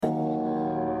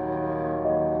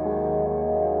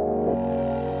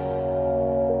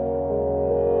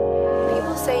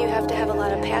have a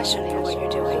lot of passion for what you're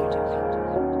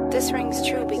doing. This rings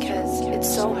true because it's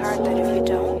so hard that if you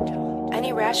don't,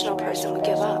 any rational person would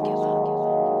give up.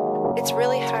 It's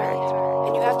really hard,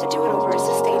 and you have to do it over a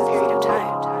sustained period of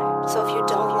time. So if you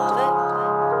don't love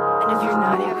it, and if you're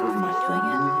not having fun doing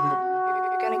it,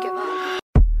 you're gonna give up.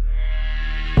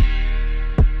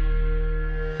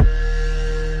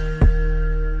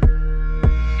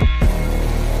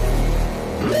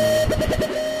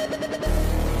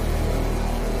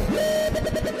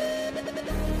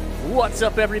 What's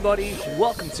up, everybody?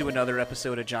 Welcome to another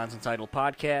episode of John's Entitled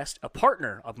Podcast, a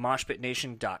partner of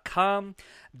MoshPitNation.com.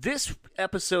 This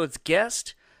episode's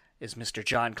guest is Mr.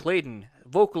 John Clayton,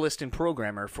 vocalist and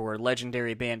programmer for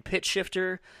legendary band Pitch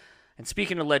Shifter. And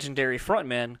speaking of legendary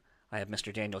frontmen, I have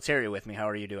Mr. Daniel Terry with me. How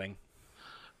are you doing?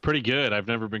 Pretty good. I've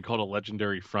never been called a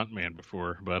legendary frontman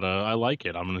before, but I like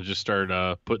it. I'm going to just start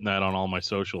putting that on all my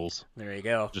socials. There you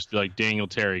go. Just like Daniel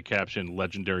Terry captioned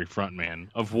legendary frontman.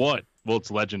 Of what? Well,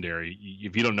 it's legendary.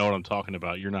 If you don't know what I'm talking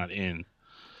about, you're not in.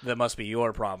 That must be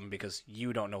your problem because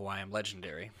you don't know why I'm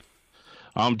legendary.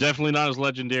 I'm definitely not as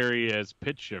legendary as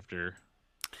Pitch Shifter.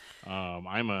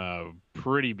 I'm a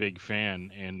pretty big fan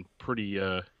and pretty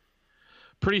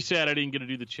sad I didn't get to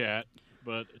do the chat.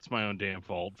 But it's my own damn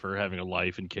fault for having a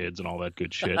life and kids and all that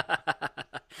good shit.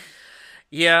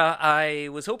 Yeah, I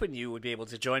was hoping you would be able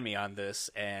to join me on this,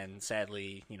 and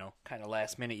sadly, kind of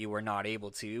last minute you were not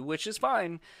able to, which is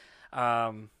fine.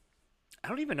 I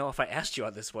don't even know if I asked you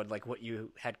on this one, like what you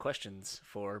had questions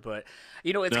for, but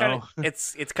it's kind of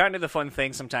it's kind of the fun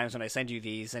thing sometimes when I send you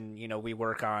these, and we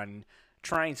work on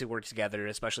trying to work together,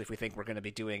 especially if we think we're going to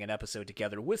be doing an episode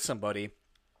together with somebody.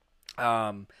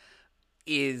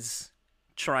 Is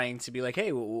trying to be like,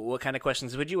 hey, what kind of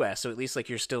questions would you ask? So at least like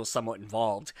you're still somewhat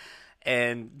involved.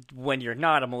 And when you're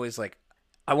not, I'm always like,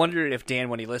 I wonder if Dan,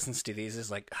 when he listens to these, is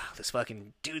like, oh, this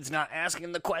fucking dude's not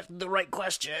asking the right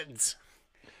questions.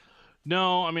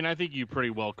 No, I mean, I think you pretty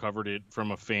well covered it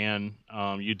from a fan.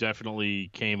 You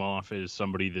definitely came off as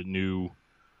somebody that knew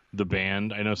the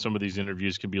band. I know some of these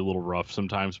interviews can be a little rough.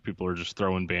 Sometimes people are just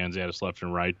throwing bands at us left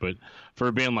and right. But for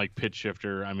a band like Pitch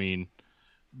Shifter, I mean,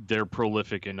 they're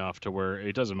prolific enough to where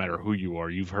it doesn't matter who you are.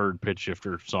 You've heard Pitch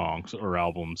Shifter songs or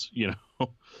albums,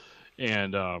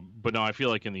 And but no, I feel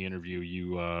like in the interview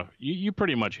you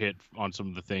pretty much hit on some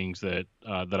of the things that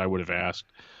I would have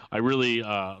asked. I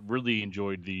really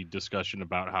enjoyed the discussion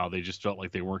about how they just felt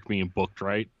like they weren't being booked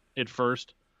right at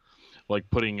first, like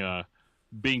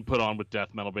being put on with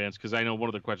death metal bands. Because I know one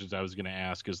of the questions I was going to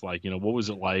ask is like, what was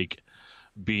it like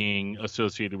being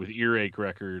associated with Earache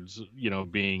Records,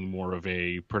 being more of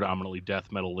a predominantly death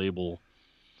metal label,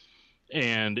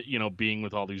 and being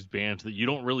with all these bands that you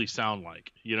don't really sound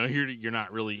like, you're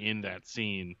not really in that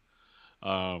scene,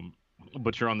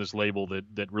 but you're on this label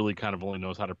that really kind of only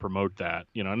knows how to promote that.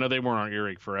 I know they weren't on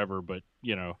Earache forever, but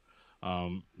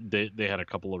they had a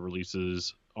couple of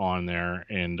releases on there,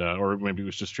 and or maybe it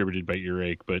was distributed by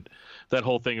Earache. But that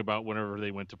whole thing about whenever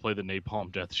they went to play the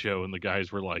Napalm Death show and the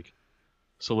guys were like,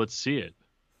 so let's see it.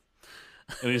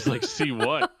 And he's like, see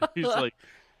what? He's like,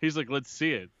 let's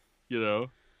see it.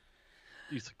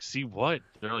 He's like, see what?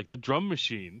 They're like, the drum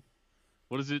machine.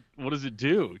 What does it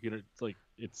do? It's like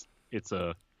it's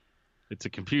a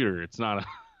computer. It's not a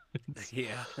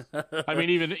Yeah. I mean,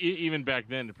 even back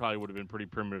then it probably would have been pretty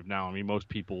primitive now. I mean, most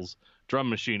people's drum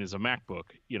machine is a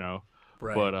MacBook,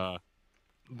 Right.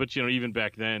 But even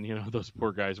back then, those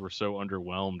poor guys were so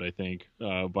underwhelmed, I think,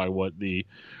 by what the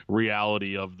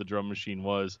reality of the drum machine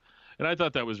was. And I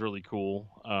thought that was really cool.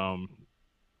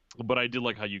 But I did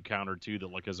like how you countered too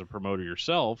that, like, as a promoter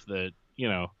yourself, that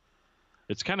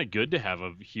it's kind of good to have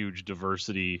a huge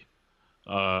diversity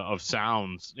of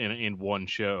sounds in one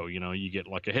show. You get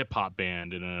like a hip hop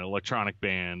band and an electronic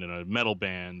band and a metal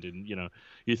band, and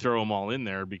you throw them all in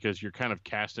there because you're kind of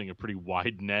casting a pretty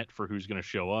wide net for who's going to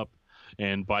show up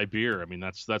and buy beer. I mean,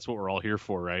 that's what we're all here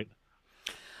for, right?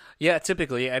 Yeah,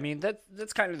 typically. I mean,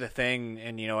 that's kind of the thing,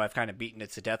 and I've kind of beaten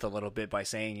it to death a little bit by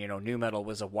saying nu metal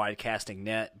was a wide casting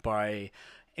net by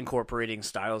incorporating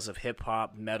styles of hip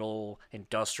hop, metal,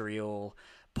 industrial,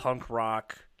 punk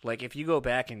rock. Like, if you go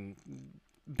back and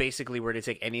basically were to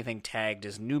take anything tagged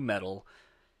as nu metal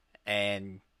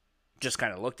and just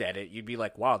kind of looked at it, you'd be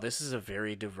like, wow, this is a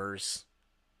very diverse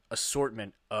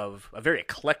assortment of a very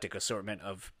eclectic assortment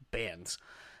of bands.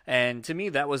 And to me,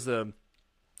 that was the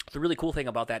really cool thing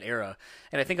about that era.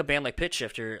 And I think a band like Pitch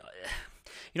Shifter,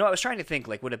 I was trying to think,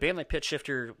 like, would a band like Pitch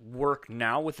Shifter work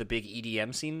now with the big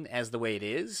EDM scene as the way it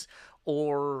is?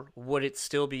 Or would it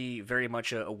still be very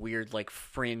much a weird, like,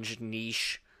 fringe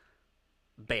niche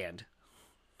band?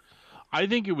 I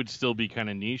think it would still be kind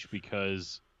of niche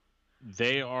because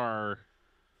they are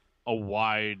a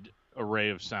wide array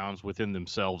of sounds within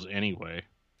themselves anyway.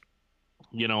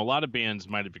 You know, a lot of bands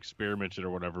might have experimented or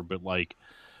whatever, but like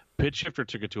Pitch Shifter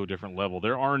took it to a different level.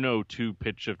 There are no two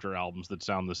Pitch Shifter albums that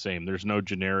sound the same. There's no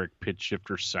generic Pitch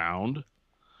Shifter sound.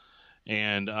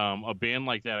 And a band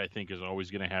like that, I think, is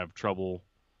always going to have trouble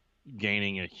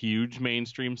gaining a huge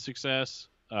mainstream success.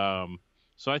 So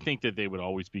I think that they would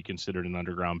always be considered an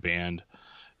underground band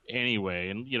anyway.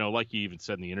 And, you know, like he even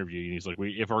said in the interview, he's like,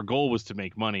 if our goal was to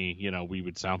make money, you know, we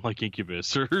would sound like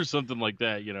Incubus or something like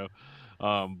that, you know.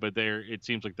 But it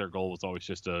seems like their goal was always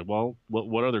just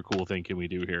what other cool thing can we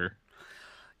do here?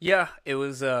 Yeah, it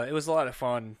was a lot of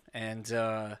fun, and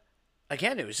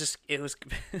again, it was it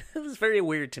was very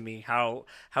weird to me how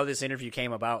this interview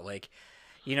came about. Like,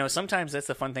 you know, sometimes that's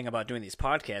the fun thing about doing these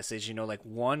podcasts is, you know, like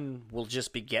one will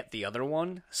just beget the other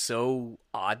one so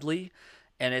oddly,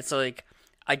 and it's like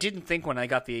I didn't think when I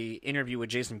got the interview with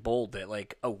Jason Bold that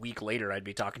like a week later I'd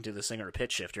be talking to the singer of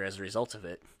Pitch Shifter as a result of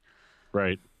it.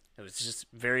 Right. It was just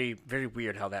very, very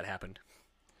weird how that happened.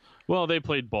 Well, they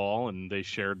played ball and they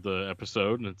shared the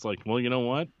episode, and it's like, well, you know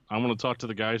what? I want to talk to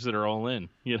the guys that are all in.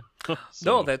 You know?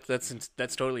 So. No,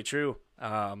 that's totally true.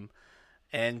 Yeah,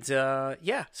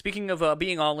 speaking of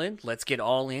being all in, let's get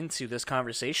all into this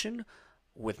conversation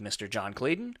with Mr. John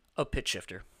Clayton of Pitch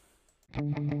Shifter.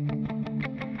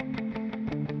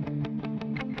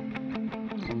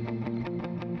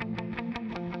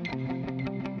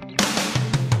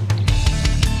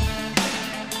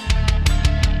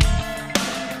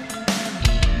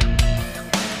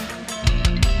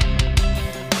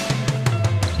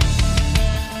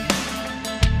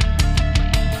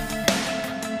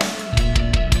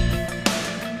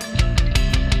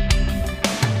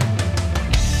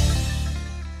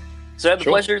 So I had the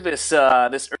pleasure this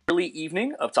early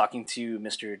evening of talking to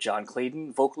Mr. John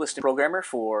Clayton, vocalist and programmer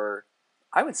for,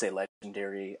 I would say,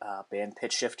 legendary band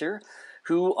Pitch Shifter,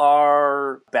 who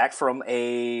are back from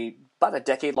about a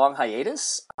decade-long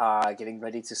hiatus, getting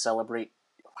ready to celebrate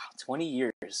 20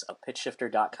 years of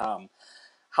PitchShifter.com.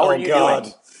 How are you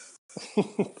doing?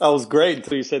 That was great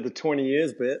until you said the 20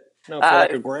 years bit. Now I feel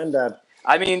like a granddad.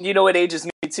 I mean, you know, it ages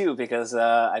me too because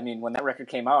I mean, when that record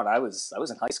came out, I was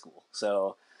in high school,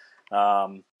 so.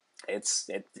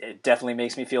 It definitely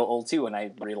makes me feel old too, and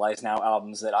I realize now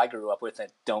albums that I grew up with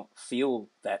that don't feel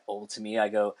that old to me, I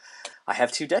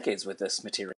have 2 decades with this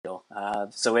material,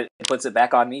 so it puts it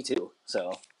back on me too.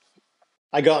 So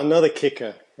I got another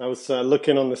kicker. I was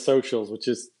looking on the socials, which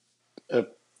is a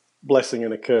blessing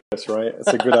and a curse, right? It's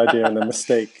a good idea and a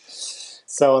mistake.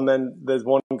 So, and then there's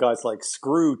one guy's like,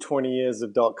 screw 20 years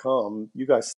of .com. You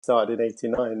guys started in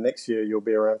 89. Next year, you'll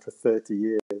be around for 30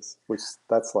 years, which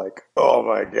that's like, oh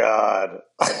my God.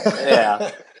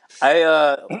 Yeah. I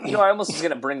almost was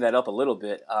going to bring that up a little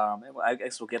bit. I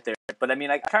guess we'll get there. But I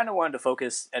mean, I kind of wanted to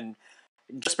focus, and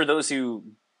just for those who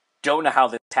don't know how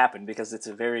this happened, because it's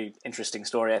a very interesting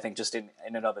story, I think, just in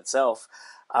and of itself.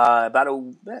 About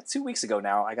 2 weeks ago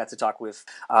now, I got to talk with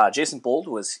Jason Bold,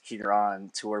 was here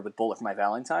on tour with Bullet for My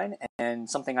Valentine, and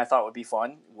something I thought would be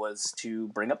fun was to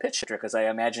bring up Pitch Shifter, because I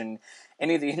imagine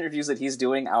any of the interviews that he's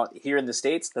doing out here in the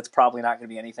States, that's probably not going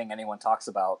to be anything anyone talks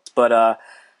about. But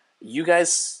you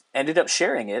guys ended up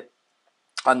sharing it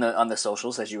on the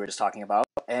socials, as you were just talking about,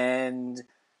 and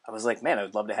I was like, man, I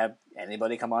would love to have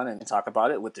anybody come on and talk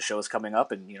about it with the shows coming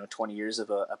up and, 20 years of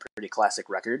a pretty classic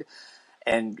record.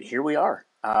 And here we are.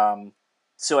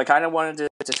 So I kind of wanted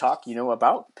to talk,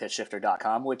 about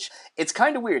PitchShifter.com, which it's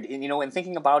kind of weird. And, in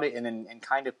thinking about it and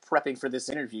kind of prepping for this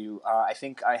interview, I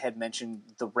think I had mentioned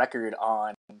the record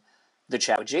on the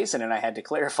chat with Jason, and I had to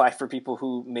clarify for people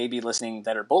who may be listening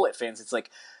that are Bullet fans. It's like,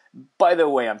 by the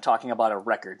way, I'm talking about a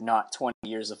record, not 20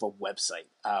 years of a website,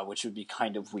 which would be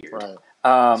kind of weird.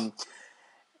 Right.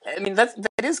 I mean, that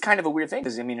is kind of a weird thing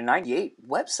because, I mean, in 98,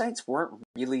 websites weren't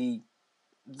really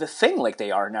the thing like they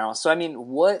are now. So, I mean,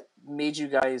 what made you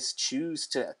guys choose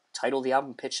to title the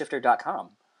album PitchShifter.com?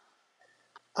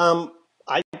 I'm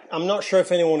not sure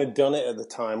if anyone had done it at the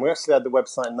time. We actually had the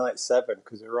website in 97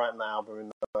 because we were writing the album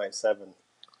in 97.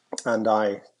 And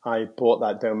I bought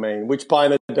that domain, which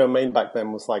buying a domain back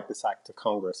then was like this act of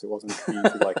Congress. It wasn't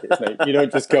easy like it's now. You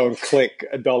don't just go and click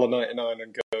 $1.99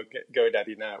 and go get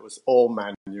GoDaddy now. It was all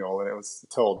manual and it was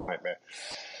a total nightmare.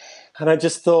 And I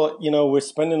just thought, we're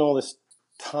spending all this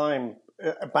time,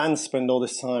 bands spend all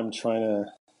this time trying to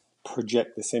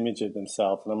project this image of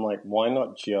themselves. And I'm like, why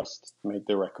not just make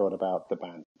the record about the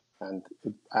band? And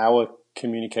our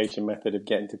communication method of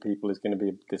getting to people is going to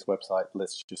be this website.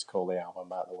 Let's just call the album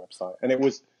about the website. And it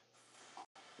was,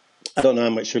 I don't know how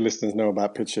much your listeners know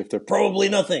about Pitch Shifter. Probably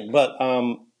nothing, but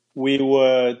we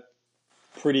were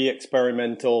pretty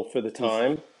experimental for the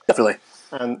time. Definitely.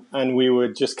 and we were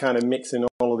just kind of mixing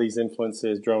all of these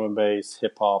influences: drum and bass,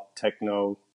 hip hop,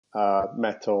 techno,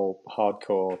 metal,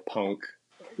 hardcore, punk.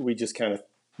 We just kind of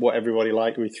what everybody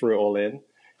liked. We threw it all in,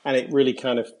 and it really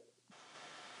kind of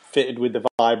fitted with the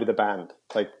vibe of the band.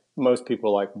 Like most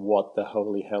people, are like, what the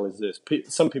holy hell is this?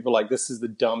 Some people are like, this is the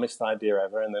dumbest idea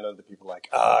ever, and then other people are like,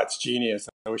 it's genius.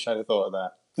 I wish I'd have thought of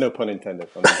that. No pun intended.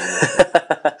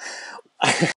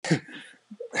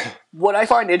 What I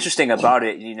find interesting about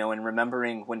it, and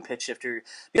remembering when Pitch Shifter,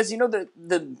 because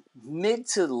the mid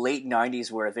to late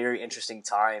 '90s were a very interesting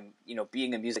time.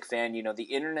 Being a music fan, the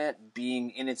internet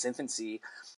being in its infancy.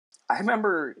 I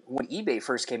remember when eBay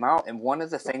first came out, and one of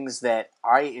the things that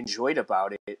I enjoyed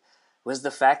about it was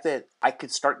the fact that I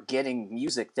could start getting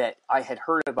music that I had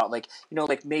heard about, like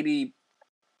maybe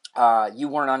you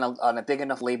weren't on a big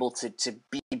enough label to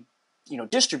be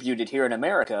distributed here in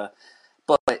America,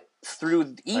 but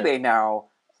through eBay now,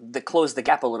 that closed the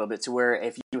gap a little bit to where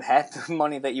if you had the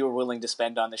money that you were willing to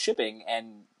spend on the shipping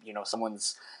and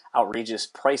someone's outrageous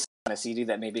price on a CD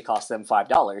that maybe cost them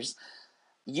 $5,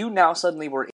 you now suddenly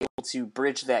were able to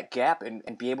bridge that gap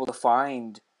and be able to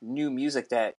find new music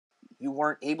that you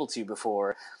weren't able to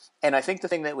before. And I think the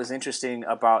thing that was interesting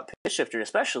about Pitch Shifter,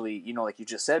 especially, like you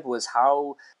just said, was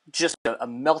how just a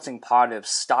melting pot of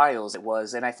styles it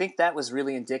was. And I think that was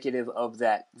really indicative of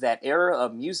that era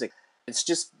of music. It's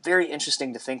just very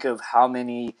interesting to think of how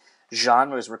many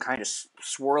genres were kind of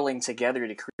swirling together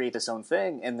to create this own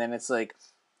thing. And then it's like,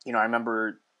 I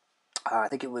remember, I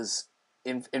think it was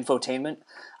Infotainment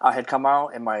had come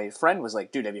out, and my friend was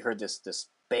like, dude, have you heard this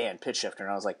band, Pitch Shifter?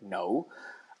 And I was like, no.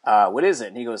 What is it?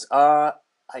 And he goes, I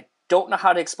don't know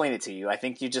how to explain it to you. I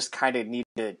think you just kind of need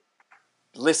to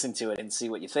listen to it and see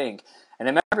what you think. And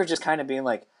I remember just kind of being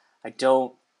like, I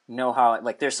don't know how.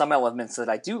 Like, there's some elements that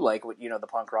I do like, with the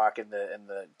punk rock and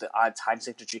the odd time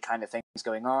signature kind of things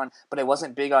going on. But I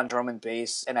wasn't big on drum and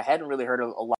bass, and I hadn't really heard a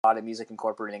lot of music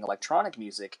incorporating electronic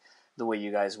music the way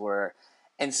you guys were.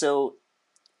 And so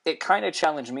it kind of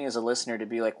challenged me as a listener to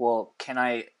be like, well, can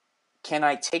I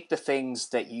take the things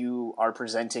that you are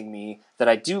presenting me that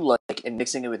I do like and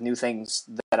mixing it with new things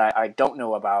that I don't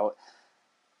know about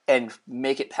and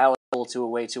make it palatable to a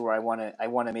way to where I want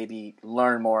to maybe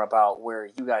learn more about where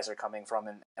you guys are coming from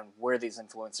and where these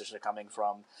influencers are coming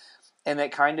from. And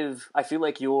that kind of, I feel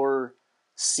like your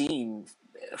scene,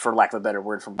 for lack of a better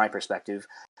word from my perspective,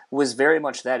 was very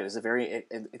much that. It was a very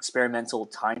experimental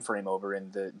time frame over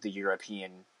in the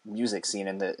European music scene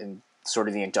and sort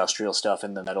of the industrial stuff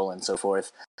and the metal and so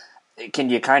forth. Can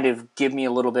you kind of give me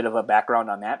a little bit of a background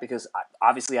on that? Because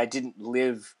obviously I didn't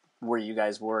live where you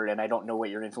guys were, and I don't know what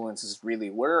your influences really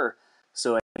were.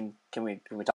 So can we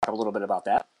talk a little bit about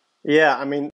that? Yeah, I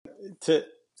mean, to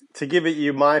give it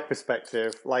you my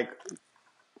perspective, like,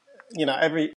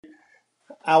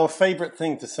 our favorite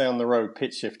thing to say on the road,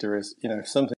 Pitch Shifter, is, if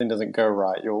something doesn't go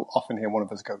right, you'll often hear one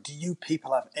of us go, do you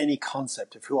people have any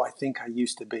concept of who I think I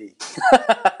used to be?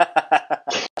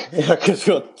 Because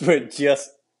we're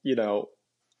just,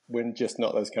 we're just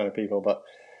not those kind of people. But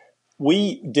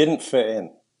we didn't fit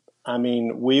in. I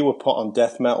mean, we were put on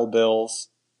death metal bills.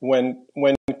 When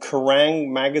Kerrang!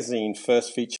 Magazine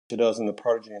first featured us in the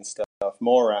Prodigy and stuff,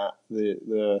 Morat,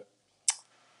 the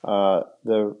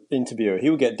interviewer, he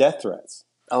would get death threats.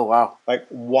 Oh, wow. Like,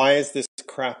 why is this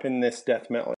crap in this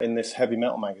in this heavy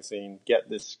metal magazine? Get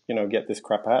this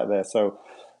crap out of there. So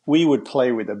we would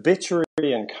play with Obituary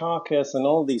and Carcass and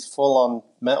all these full-on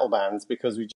metal bands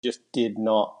because we just did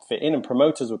not fit in, and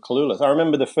promoters were clueless. I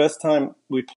remember the first time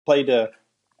we played with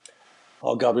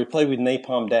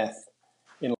Napalm Death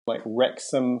in like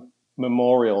Wrexham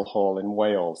Memorial Hall in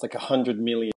Wales, like 100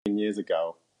 million years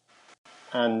ago.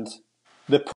 And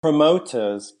the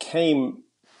promoters came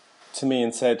to me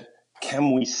and said,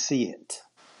 can we see it?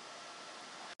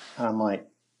 And I'm like,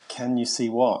 can you see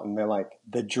what? And they're like,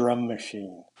 the drum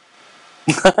machine.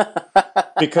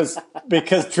 because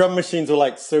drum machines were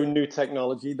like so new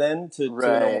technology then to a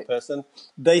normal person.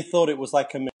 They thought it was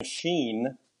like a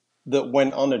machine that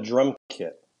went on a drum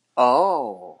kit.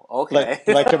 Oh, okay.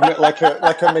 like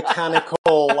a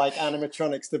mechanical, like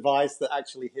animatronics device that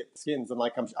actually hit skins. And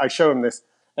like I show them this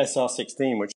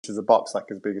SR16, which is a box like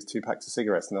as big as 2 packs of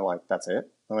cigarettes, and they're like, "That's it."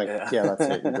 I'm like, "Yeah, that's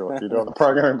it. You do the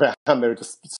programming band." They were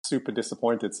just super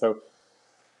disappointed. So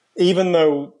even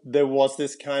though there was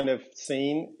this kind of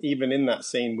scene, even in that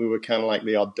scene, we were kind of like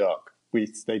the odd duck.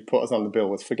 They put us on the bill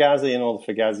with Fugazi, and all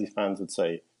the Fugazi fans would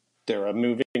say, there are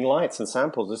moving lights and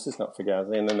samples. This is not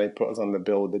Fugazi. And then they put us on the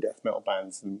bill with the death metal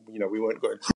bands, and we weren't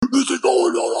going, this is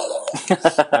going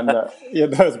on.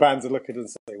 And those bands would look at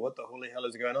us and say, what the holy hell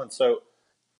is going on? So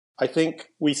I think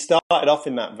we started off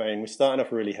in that vein. We started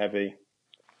off really heavy,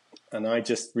 And I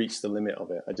just reached the limit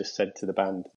of it. I just said to the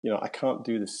band, I can't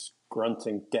do this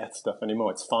grunting death stuff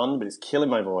anymore. It's fun, but it's killing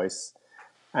my voice.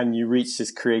 And you reach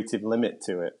this creative limit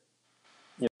to it.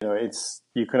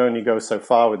 You can only go so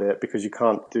far with it because you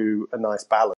can't do a nice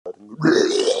ballad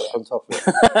on top of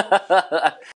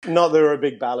it. Not that we're a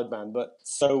big ballad band, but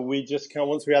so we just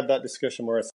once we had that discussion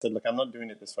where I said, look, I'm not doing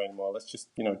it this way anymore. Let's just,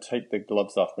 take the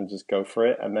gloves off and just go for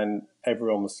it. And then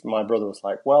my brother was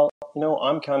like, well,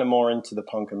 I'm kind of more into the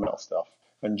punk and metal stuff.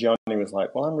 And Johnny was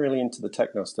like, well, I'm really into the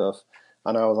techno stuff.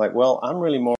 And I was like, well, I'm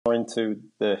really more into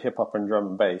the hip hop and drum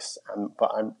and bass.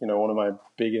 But I'm, one of my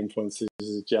big influences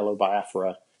is Jello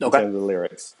Biafra in terms of the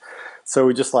lyrics. So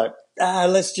we're just like,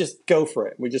 let's just go for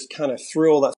it. We just kind of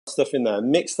threw all that stuff in there,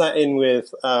 mixed that in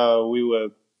with, we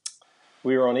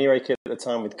were on Earache at the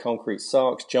time with Concrete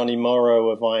Socks. Johnny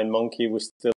Morrow of Iron Monkey was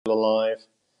still alive.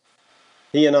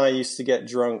 He and I used to get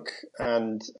drunk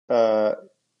and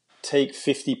take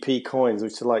 50p coins,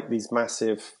 which are like these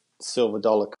massive silver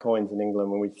dollar coins in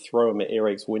England, when we throw them at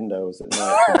Earache's windows at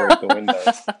night to break the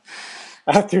windows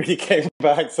after he came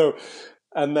back. So,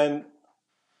 and then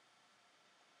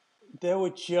there were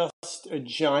just a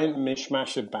giant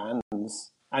mishmash of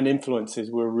bands and influences.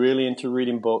 We were really into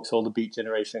reading books, all the Beat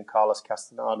Generation, Carlos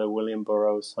Castaneda, William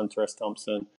Burroughs, Hunter S.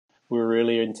 Thompson. We were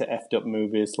really into effed up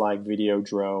movies like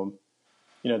Videodrome.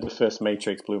 The first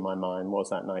Matrix blew my mind. What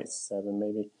was that, 97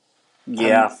 maybe?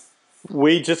 Yeah.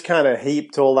 We just kind of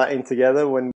heaped all that in together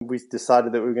when we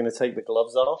decided that we were going to take the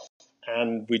gloves off,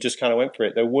 and we just kind of went for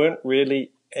it. There weren't really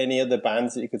any other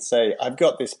bands that you could say, I've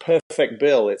got this perfect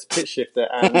bill. It's Pitch Shifter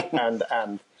and.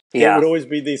 Yeah. It would always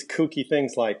be these kooky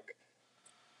things like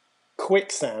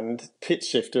Quicksand, Pitch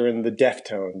Shifter, and the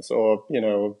Deftones, or,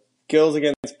 Girls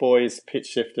Against Boys, Pitch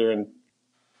Shifter, and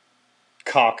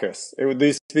Carcass.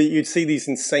 You'd see these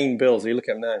insane bills. You look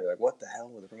at them now and you're like, what the hell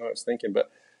were the promoters thinking?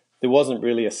 But there wasn't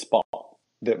really a spot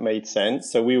that made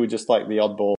sense. So we were just like the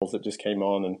oddballs that just came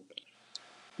on. And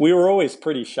we were always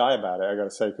pretty shy about it, I got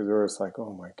to say, because we were just like,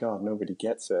 oh my God, nobody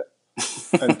gets it.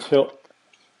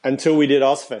 until we did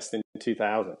Ozfest in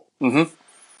 2000. Mm-hmm.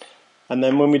 And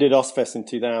then when we did Ozfest in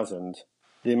 2000,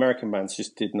 the American bands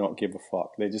just did not give a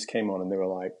fuck. They just came on and they were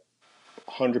like,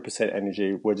 100%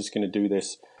 energy, we're just going to do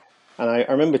this. And I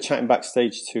remember chatting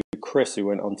backstage to Chris, who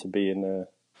went on to be in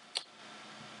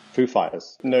Foo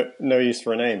Fighters. No use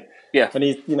for a name. Yeah. And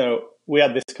we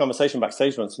had this conversation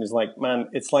backstage once, and he's like, man,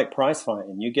 it's like prize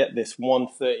fighting. You get this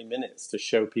 30 minutes to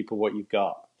show people what you've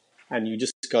got, and you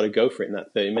just got to go for it in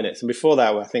that 30 minutes. And before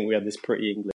that, I think we had this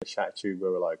pretty English attitude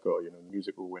where we're like, oh,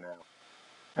 music will win out.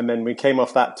 And then we came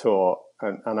off that tour,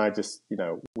 and I just,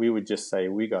 we would just say,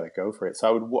 we got to go for it. So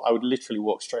I would literally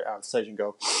walk straight out on stage and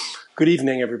go, good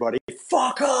evening, everybody.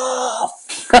 Fuck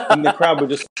off! And the crowd would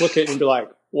just look at it and be like,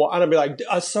 what? And I'd be like,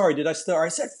 sorry, did I stutter? I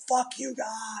said, fuck you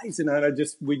guys. And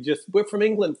we're from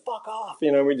England, fuck off.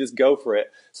 We just go for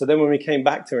it. So then when we came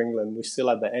back to England, we still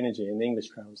had that energy, and the English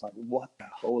crowd was like, what the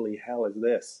holy hell is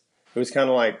this? It was kind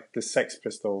of like the Sex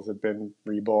Pistols had been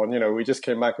reborn. We just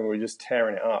came back and we were just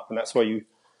tearing it up. And that's why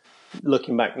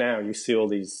looking back now, you see all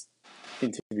these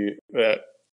interview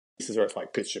pieces where it's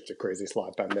like Pitch Shifter, craziest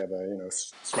live band ever,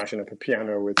 smashing up a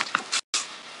piano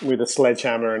with a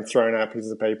sledgehammer and throwing out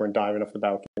pieces of paper and diving off the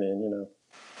balcony, and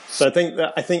So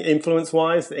I think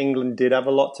influence-wise, England did have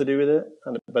a lot to do with it,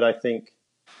 but I think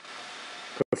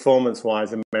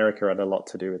performance-wise, America had a lot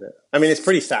to do with it. I mean, it's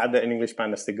pretty sad that an English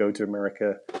band has to go to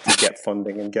America to get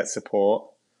funding and get support.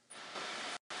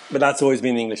 But that's always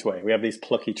been the English way. We have these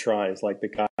plucky tries, like the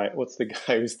guy. What's the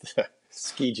guy who's the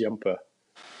ski jumper?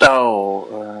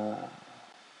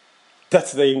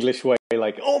 That's the English way.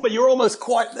 Like, oh, but you're almost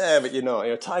quite there, but you're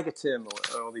not. Tiger Tim,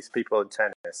 or all these people in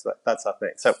tennis. That's our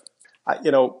thing. So,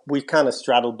 we kind of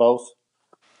straddled both.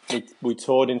 We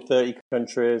toured in 30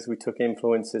 countries. We took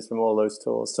influences from all those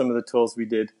tours. Some of the tours we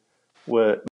did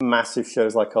were massive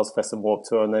shows like Ozfest and Warped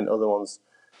Tour, and then other ones,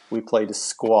 we played a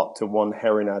squat to one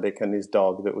heroin addict and his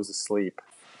dog that was asleep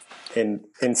in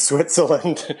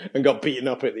Switzerland and got beaten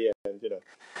up at the end,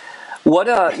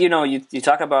 What, you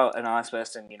talk about an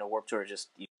Ozfest and, Warped Tour just,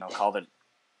 called it,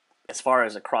 as far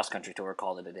as a cross-country tour,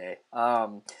 called it a day.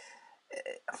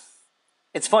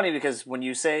 It's funny because when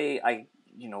you say,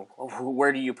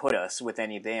 where do you put us with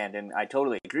any band? And I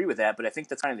totally agree with that, but I think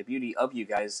that's kind of the beauty of you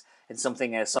guys, and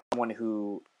something as someone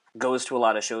who goes to a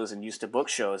lot of shows and used to book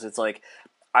shows, it's like,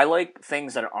 I like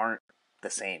things that aren't the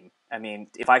same. I mean,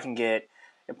 if I can get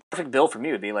a perfect bill for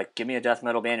me would be like, give me a death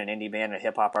metal band, an indie band, a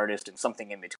hip hop artist, and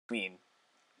something in between.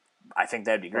 I think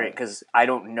that'd be great because I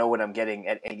don't know what I'm getting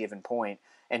at any given point,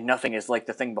 and nothing is like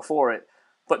the thing before it.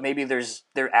 But maybe there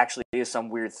actually is some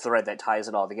weird thread that ties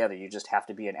it all together. You just have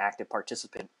to be an active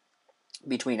participant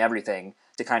between everything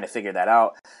to kind of figure that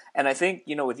out. And I think,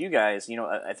 with you guys,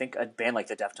 I think a band like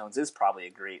the Deftones is probably a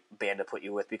great band to put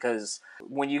you with, because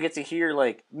when you get to hear,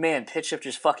 like, man, Pitch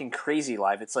Shifter's fucking crazy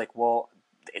live, it's like, well,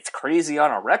 it's crazy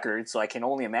on a record, so I can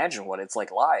only imagine what it's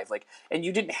like live. Like, and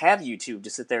you didn't have YouTube to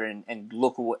sit there and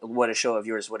look what a show of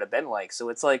yours would have been like. So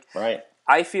it's like, right.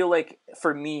 I feel like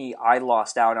for me, I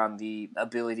lost out on the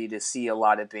ability to see a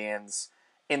lot of bands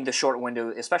in the short window,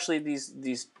 especially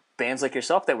these bands like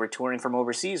yourself that were touring from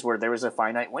overseas, where there was a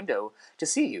finite window to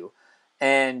see you.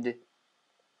 And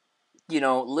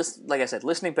like I said,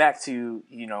 listening back to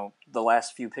the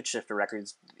last few Pitch Shifter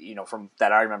records, from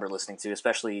that I remember listening to,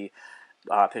 especially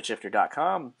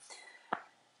pitchshifter.com,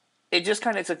 it just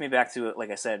kind of took me back to it, like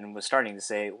I said, and was starting to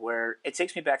say, where it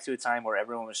takes me back to a time where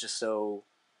everyone was just so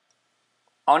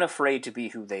unafraid to be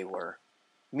who they were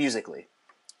musically.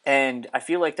 And I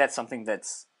feel like that's something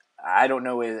that's, I don't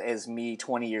know, as me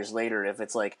 20 years later, if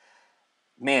it's like,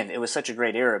 man, it was such a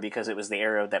great era because it was the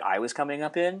era that I was coming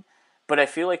up in. But I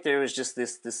feel like there was just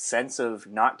this sense of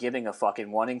not giving a fuck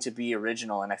and wanting to be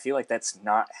original, and I feel like that's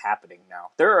not happening now.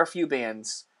 There are a few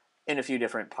bands in a few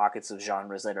different pockets of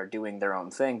genres that are doing their own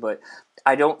thing, but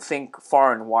I don't think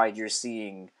far and wide you're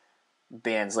seeing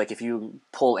bands, like if you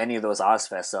pull any of those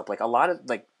Ozfests up, like a lot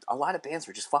of bands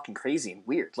were just fucking crazy and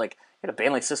weird. Like, you had a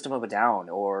band like System of a Down,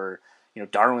 or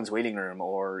Darwin's Waiting Room,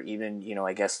 or even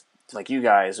I guess like you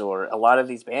guys, or a lot of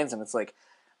these bands, and it's like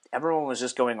everyone was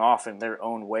just going off in their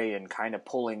own way and kind of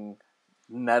pulling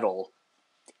metal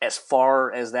as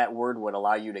far as that word would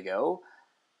allow you to go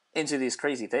into these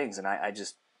crazy things. And I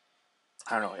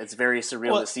don't know, it's very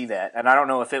surreal to see that, and I don't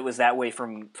know if it was that way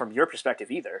from your perspective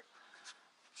either.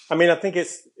 I mean, I think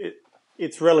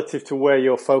it's relative to where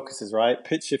your focus is, right?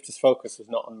 Pitch Shifter's focus was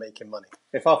not on making money.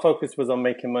 If our focus was on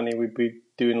making money, we'd be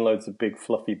doing loads of big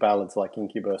fluffy ballads like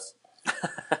Incubus,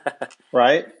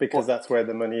 right? Because that's where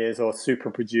the money is, or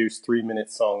super produced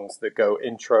 3-minute songs that go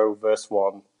intro, verse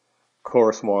 1,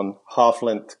 chorus 1, half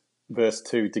length, verse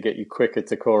 2 to get you quicker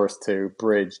to chorus 2,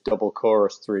 bridge, double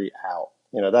chorus 3, out.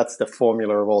 That's the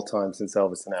formula of all time since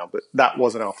Elvis and now. But that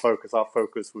wasn't our focus. Our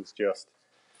focus was just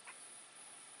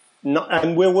not.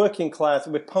 And we're working class.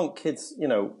 We're punk kids.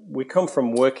 We come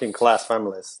from working class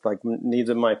families. Like I'm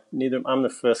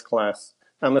the first class.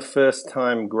 I'm the first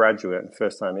time graduate and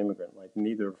first time immigrant. Like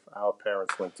neither of our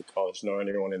parents went to college, nor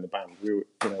anyone in the band.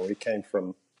 We came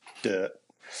from dirt,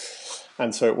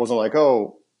 and so it wasn't like,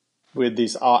 oh, we're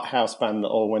this art house band that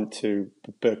all went to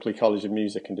Berklee College of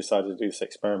Music and decided to do this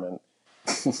experiment.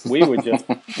 we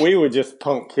were just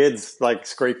punk kids, like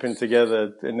scraping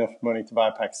together enough money to buy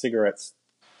a pack of cigarettes.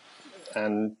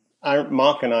 And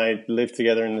Mark and I lived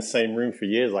together in the same room for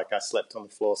years. Like I slept on the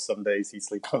floor some days, he'd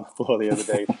sleep on the floor the other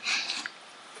day.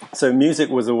 So music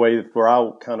was a way for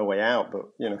our kind of way out. But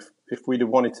if we'd have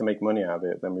wanted to make money out of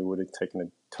it, then we would have taken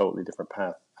a totally different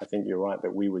path. I think you're right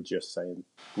that we were just saying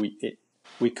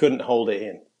we couldn't hold it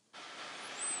in.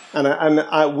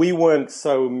 And we weren't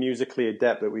so musically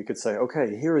adept that we could say,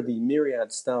 okay, here are the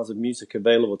myriad styles of music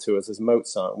available to us as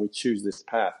Mozart, and we choose this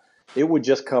path. It would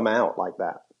just come out like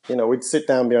that. We'd sit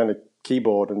down behind a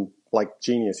keyboard and like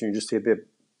genius, and you just hear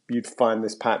you'd find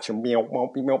this patch and meow,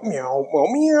 meow, meow, meow, meow,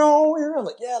 meow. I'm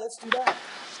like, yeah, let's do that.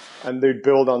 And they'd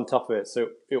build on top of it.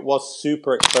 So it was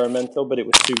super experimental, but it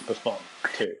was super fun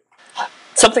too.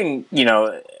 Something,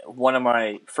 one of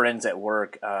my friends at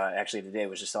work actually today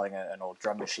was just selling an old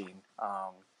drum machine,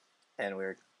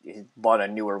 and he bought a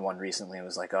newer one recently and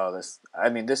was like, oh, this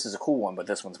is a cool one, but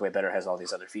this one's way better, has all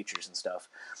these other features and stuff.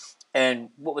 And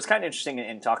what was kind of interesting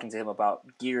in talking to him about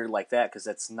gear like that, because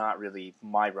that's not really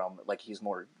my realm, like he's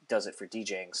more does it for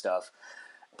DJing stuff,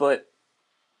 but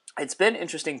it's been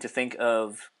interesting to think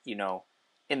of,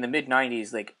 in the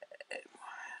mid-90s, like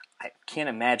I can't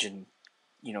imagine,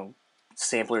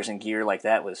 samplers and gear like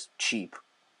that was cheap,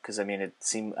 because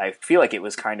I feel like it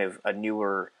was kind of a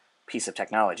newer piece of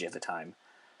technology at the time.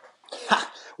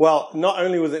 Well, not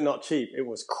only was it not cheap, it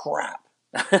was crap.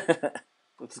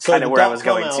 That's kind of where I was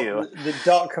going to.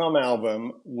 The .com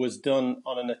album was done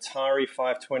on an Atari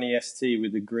 520 ST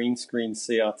with a green screen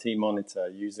CRT monitor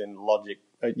using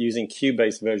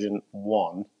Cubase version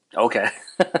 1. Okay.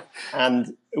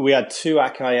 And we had 2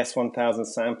 Akai S1000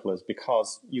 samplers,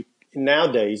 because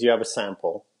nowadays you have a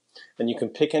sample and you can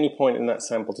pick any point in that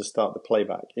sample to start the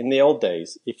playback. In the old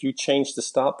days, if you changed the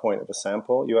start point of a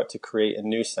sample, you had to create a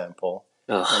new sample.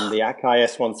 Ugh. And the Akai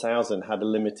S1000 had a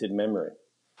limited memory.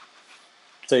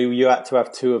 So you had to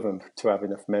have 2 of them to have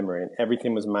enough memory, and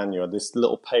everything was manual. This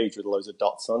little page with loads of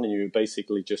dots on, and you would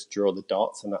basically just draw the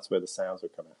dots, and that's where the sounds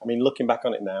would come out. Looking back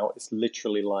on it now, it's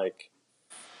literally like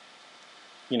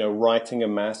writing a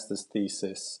master's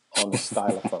thesis on a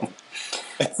stylophone.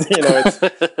 It's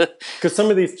because some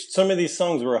of these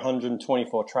songs were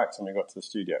 124 tracks when we got to the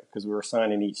studio, because we were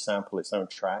assigning each sample its own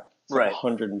track. It's Right.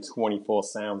 124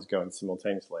 sounds going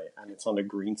simultaneously, and it's on a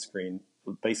green screen,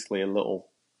 basically a little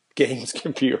games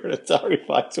computer, an Atari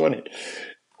 520.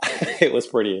 It was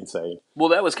pretty insane. Well,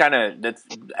 that's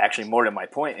actually more to my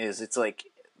point. Is it's like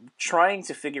trying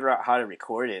to figure out how to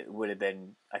record it would have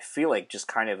been, I feel like, just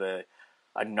kind of a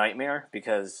nightmare,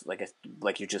 because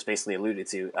like you just basically alluded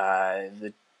to,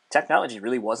 the technology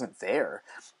really wasn't there.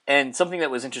 And something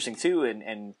that was interesting too,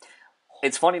 and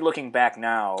it's funny looking back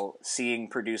now, seeing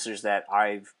producers that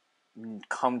I've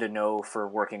come to know for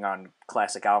working on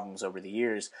classic albums over the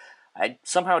years, I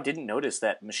somehow didn't notice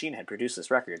that Machine had produced this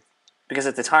record, because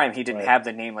at the time he didn't Right. have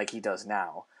the name like he does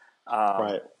now.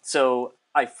 Right. So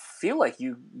I feel like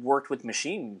you worked with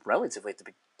Machine relatively at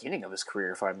the beginning of his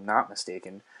career, if I'm not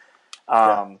mistaken.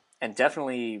 And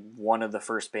definitely one of the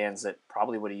first bands that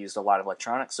probably would have used a lot of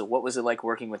electronics. So what was it like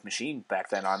working with Machine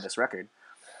back then on this record?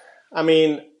 I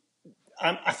mean,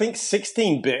 I think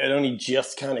 16-bit had only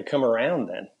just kind of come around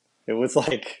then. It was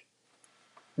like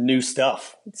new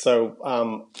stuff.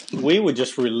 So we were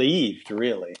just relieved,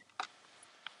 really.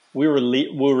 We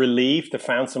were relieved to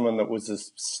find someone that was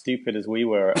as stupid as we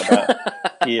were about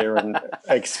gear and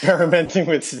experimenting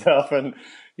with stuff. And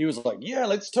he was like, yeah,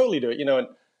 let's totally do it. And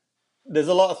there's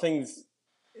a lot of things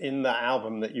in that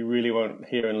album that you really won't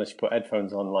hear unless you put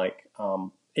headphones on. Like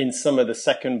in some of the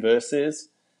second verses,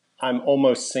 I'm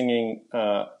almost singing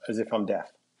as if I'm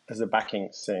deaf, as a backing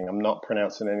sing. I'm not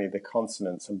pronouncing any of the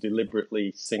consonants. I'm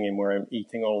deliberately singing where I'm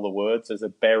eating all the words as a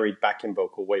buried backing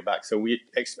vocal way back. So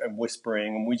and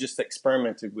whispering, and we just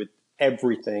experimented with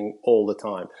everything all the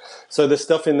time. So there's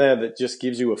stuff in there that just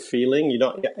gives you a feeling. You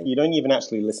don't even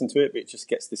actually listen to it, but it just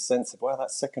gets this sense of, wow, that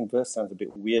second verse sounds a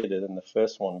bit weirder than the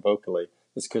first one vocally.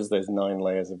 It's because there's 9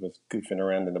 layers of us goofing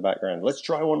around in the background. Let's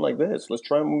try one like this. Let's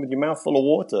try one with your mouth full of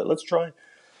water. Let's try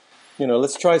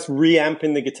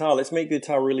reamping the guitar. Let's make the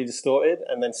guitar really distorted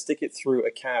and then stick it through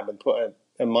a cab and put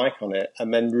a mic on it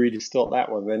and then re-distort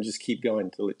that one and then just keep going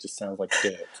until it just sounds like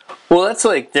dirt. Well, that's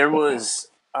like, there was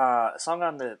a song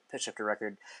on the Pitch Shifter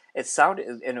record. It sounded,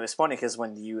 and it was funny because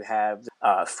when you have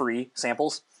free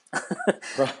samples.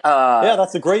 Right. Yeah,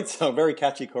 that's a great song. Very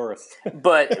catchy chorus.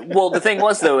 But, well, the thing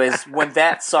was, though, is when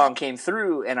that song came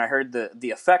through and I heard the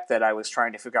effect that I was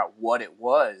trying to figure out what it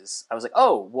was, I was like,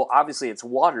 oh, well, obviously it's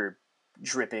water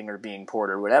dripping or being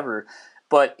poured or whatever.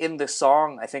 But in the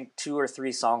song, I think 2 or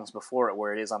 3 songs before it,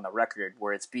 where it is on the record,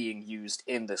 where it's being used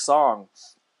in the song,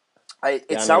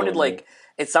 it sounded like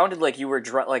you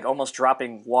were almost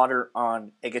dropping water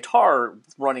on a guitar,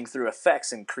 running through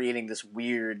effects and creating this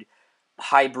weird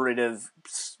hybrid of,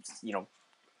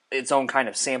 its own kind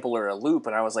of sample or a loop.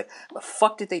 And I was like, the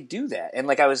fuck did they do that? And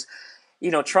like I was,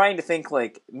 trying to think,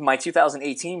 like, my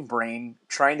 2018 brain,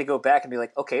 trying to go back and be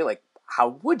like, okay, like, how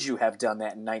would you have done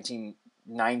that in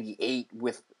 1998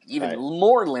 with even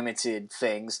more limited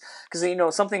things?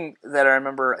 Because, something that I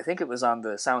remember, I think it was on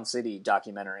the Sound City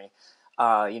documentary,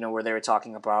 where they were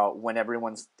talking about when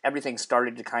everything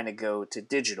started to kind of go to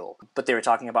digital, but they were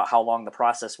talking about how long the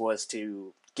process was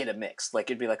to get a mix. Like,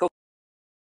 it'd be like, okay,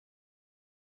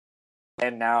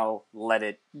 and now let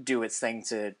it do its thing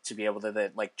to be able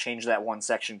to change that one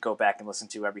section, go back and listen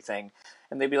to everything.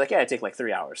 And they'd be like, yeah, it'd take like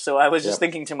 3 hours. So I was just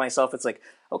thinking to myself, it's like,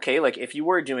 okay, like if you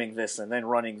were doing this and then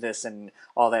running this and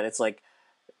all that, it's like,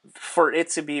 for it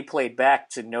to be played back,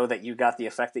 to know that you got the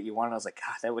effect that you wanted, I was like,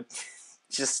 God, that would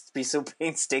just be so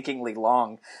painstakingly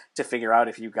long to figure out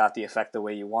if you got the effect the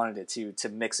way you wanted it to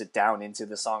mix it down into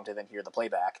the song to then hear the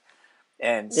playback.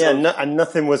 And so, and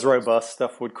nothing was robust.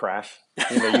 Stuff would crash.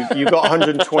 You got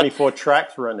 124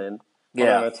 tracks running on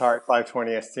an Atari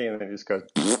 520 ST, and then it just goes,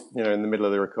 in the middle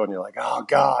of the recording. You're like, oh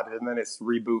God! And then it's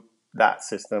reboot that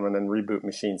system, and then reboot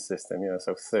Machine system.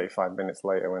 So 35 minutes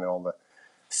later, when all the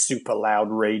super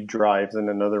loud RAID drives in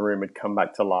another room had come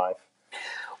back to life.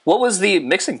 What was the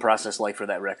mixing process like for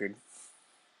that record?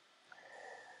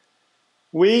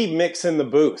 We mix in the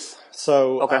booth,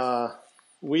 so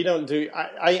we don't do.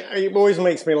 It always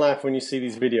makes me laugh when you see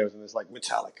these videos and there's like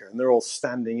Metallica and they're all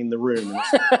standing in the room. And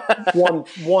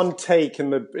it's one take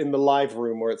in the live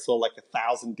room where it's all like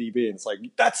 1,000 dB and it's like,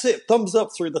 that's it, thumbs up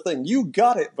through the thing. You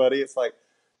got it, buddy. It's like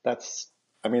that's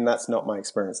not my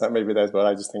experience. That may be theirs, but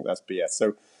I just think that's BS.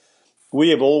 So we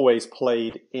have always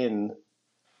played in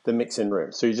the mixing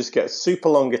room. So you just get a super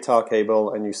long guitar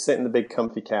cable and you sit in the big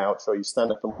comfy couch, or you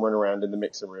stand up and run around in the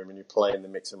mixing room and you play in the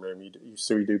mixing room.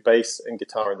 So we do bass and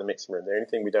guitar in the mixing room. The only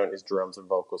thing we don't is drums and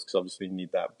vocals, because obviously you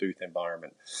need that booth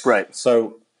environment. Right.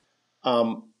 So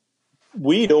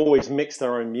we'd always mixed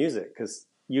our own music because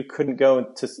you couldn't go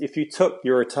to, if you took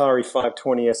your Atari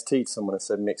 520 ST to someone and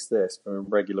said, mix this from a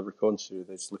regular recording studio,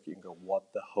 they'd just look at you and go, what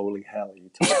the holy hell are you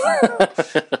talking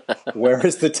about? Where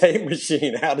is the tape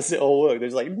machine? How does it all work? They're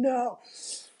just like, no.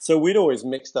 So we'd always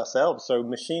mixed ourselves. So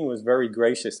Machine was very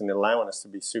gracious in allowing us to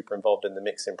be super involved in the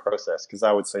mixing process because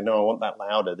I would say, no, I want that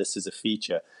louder. This is a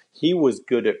feature. He was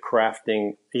good at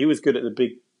crafting. He was good at the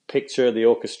big picture, the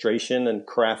orchestration, and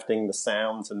crafting the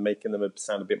sounds and making them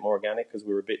sound a bit more organic because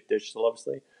we were a bit digital,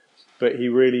 obviously. But he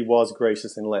really was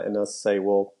gracious in letting us say,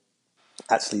 well,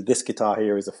 actually, this guitar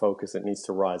here is a focus that needs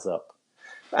to rise up.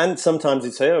 And sometimes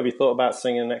he'd say, oh, have you thought about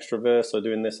singing an extra verse or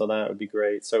doing this or that? It would be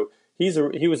great. So he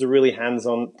was a really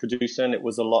hands-on producer, and it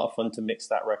was a lot of fun to mix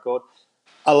that record.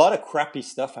 A lot of crappy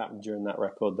stuff happened during that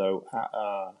record, though.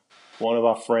 One of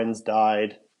our friends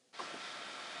died.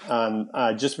 And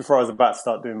just before I was about to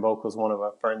start doing vocals, one of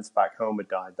our friends back home had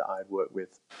died that I had worked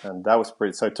with. And that was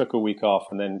pretty... So I took a week off,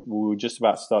 and then we were just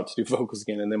about to start to do vocals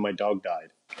again, and then my dog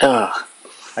died.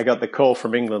 I got the call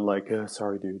from England like,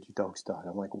 sorry, dude, your dog's died.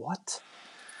 I'm like, what?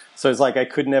 So it's like I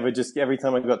could never just... Every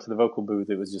time I got to the vocal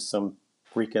booth, it was just some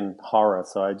freaking horror.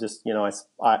 So I just,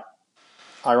 I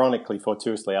ironically,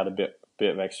 fortuitously, had a bit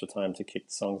of extra time to kick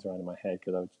the songs around in my head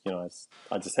because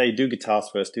I just, hey, do guitars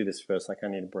first, do this first. Like, I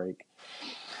need a break.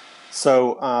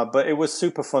 So, but it was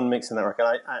super fun mixing that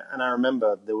record. I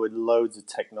remember there were loads of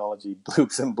technology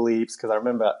bloops and bleeps because I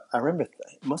remember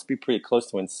it must be pretty close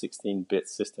to when 16-bit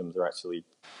systems are actually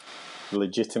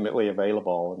legitimately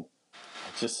available, and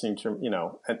it just seemed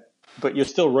to, but you're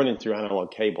still running through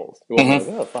analog cables. It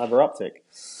wasn't like, fiber optic.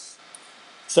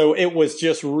 So it was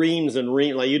just reams and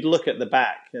reams. Like, you'd look at the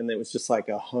back, and it was just like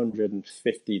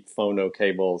 150 phono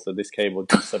cables, or this cable,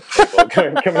 sub cable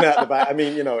coming out the back. I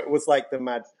mean, it was like the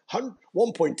mad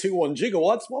 1.21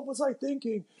 gigawatts. What was I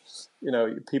thinking?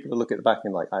 People look at the back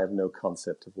and like, I have no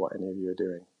concept of what any of you are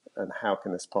doing, and how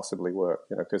can this possibly work?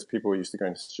 Because people were used to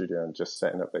going to the studio and just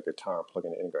setting up their guitar and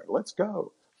plugging it in and going, let's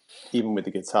go. Even with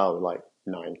the guitar, with like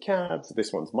 9 cabs.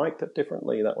 This one's mic'd up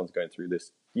differently. That one's going through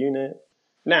this unit.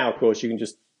 Now, of course, you can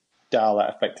just dial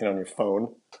that effect in on your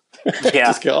phone. Yeah.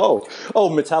 Just go, oh,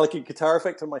 metallic guitar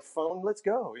effect on my phone. Let's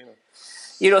go.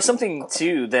 Something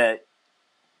too that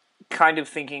kind of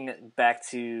thinking back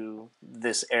to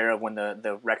this era when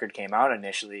the record came out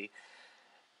initially.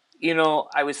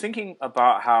 I was thinking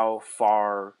about how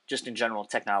far, just in general,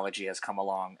 technology has come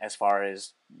along as far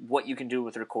as what you can do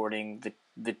with recording,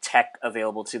 the tech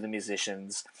available to the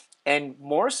musicians, and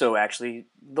more so, actually,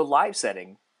 the live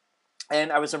setting.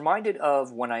 And I was reminded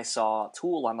of when I saw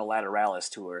Tool on the Lateralis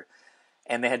tour,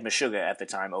 and they had Meshuggah at the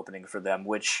time opening for them,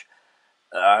 which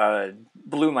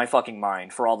blew my fucking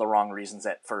mind for all the wrong reasons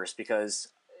at first, because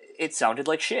it sounded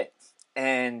like shit.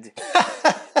 And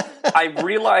I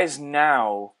realize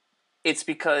now it's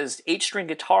because 8-string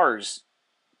guitars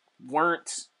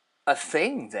weren't a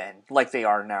thing then like they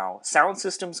are now. Sound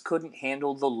systems couldn't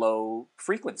handle the low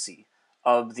frequency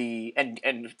of the, and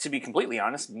to be completely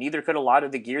honest, neither could a lot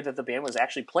of the gear that the band was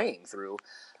actually playing through,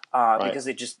 because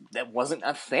that wasn't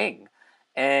a thing.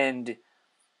 And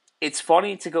it's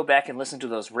funny to go back and listen to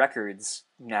those records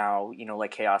now,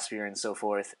 like Chaosphere and so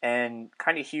forth, and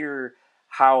kind of hear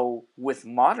how with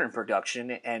modern production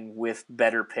and with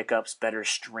better pickups, better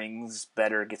strings,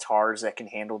 better guitars that can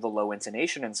handle the low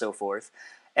intonation and so forth,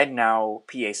 and now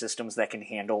PA systems that can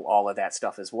handle all of that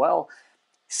stuff as well,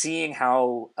 seeing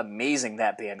how amazing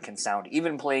that band can sound,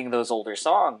 even playing those older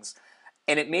songs.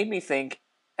 And it made me think,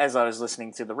 as I was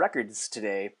listening to the records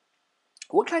today,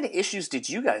 what kind of issues did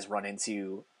you guys run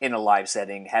into in a live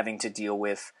setting, having to deal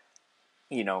with,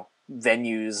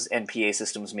 venues and PA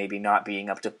systems maybe not being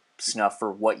up to snuff for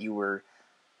what you were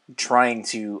trying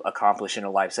to accomplish in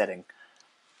a live setting?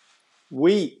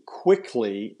 We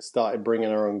quickly started bringing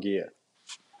our own gear.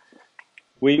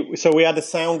 We had a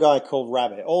sound guy called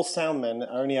Rabbit. All sound men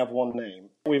only have one name.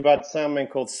 We've had sound men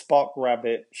called Spock,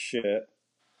 Rabbit, Shirt,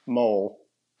 Mole.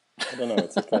 I don't know,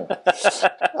 it's a thing.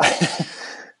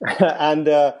 And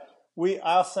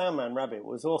our sound man, Rabbit,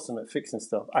 was awesome at fixing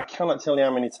stuff. I cannot tell you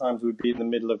how many times we'd be in the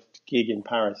middle of a gig in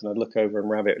Paris and I'd look over and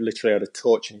Rabbit literally had a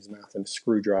torch in his mouth and a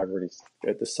screwdriver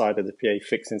at the side of the PA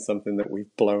fixing something that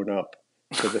we've blown up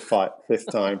for the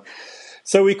fifth time.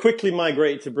 So we quickly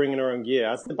migrated to bringing our own gear.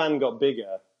 As the band got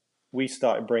bigger, we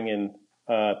started bringing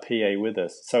PA with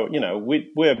us. So,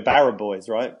 we're Barra boys,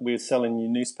 right? We were selling a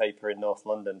newspaper in North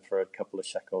London for a couple of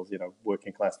shekels,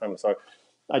 working class family. So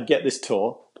I'd get this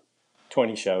tour,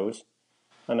 20 shows,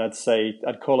 and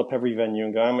I'd call up every venue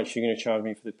and go, how much are you going to charge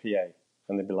me for the PA?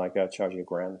 And they'd be like, I'll charge you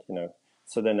 $1,000,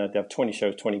 So then I'd have 20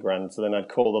 shows, $20,000. So then I'd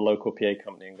call the local PA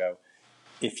company and go,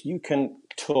 if you can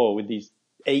tour with these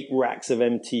 8 racks of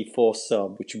MT4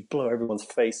 sub, which would blow everyone's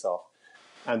face off,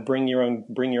 and bring your own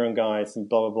guys and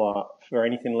blah, blah, blah. For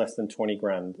anything less than 20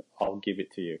 grand, I'll give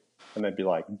it to you. And they'd be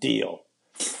like, deal.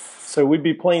 So we'd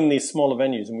be playing these smaller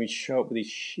venues and we'd show up with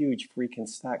these huge freaking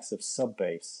stacks of sub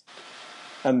bass.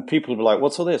 And people would be like,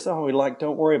 what's all this? Oh, we're like,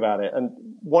 don't worry about it. And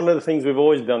one of the things we've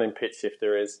always done in Pitch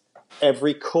Shifter is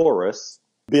every chorus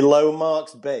below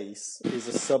Mark's bass is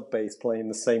a sub bass playing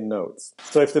the same notes.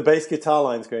 So if the bass guitar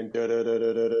line's going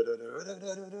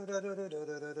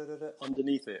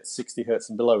underneath it, 60 hertz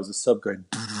and below is a sub going.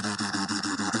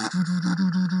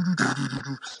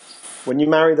 When you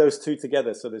marry those two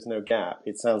together so there's no gap,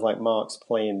 it sounds like Mark's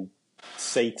playing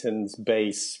Satan's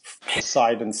bass,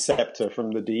 Poseidon's scepter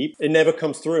from the deep. It never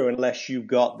comes through unless you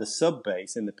got the sub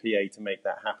bass in the PA to make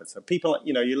that happen. So people,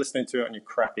 you're listening to it on your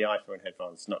crappy iPhone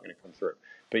headphones, it's not going to come through.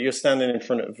 But you're standing in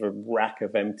front of a rack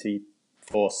of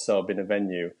MT4 sub in a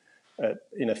venue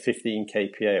in a 15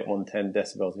 kPa at 110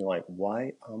 decibels, and you're like,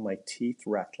 why are my teeth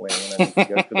rattling when I need to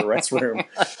go to the restroom?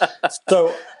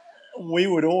 So we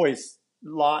would always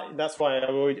that's why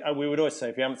we would always say,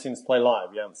 if you haven't seen us play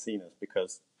live, you haven't seen us,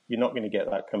 because you're not going to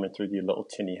get that coming through your little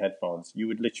tinny headphones. You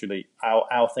would literally,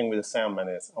 our thing with the sound man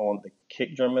is, I want the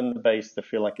kick drum and the bass to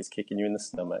feel like it's kicking you in the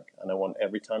stomach, and I want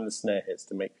every time the snare hits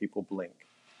to make people blink.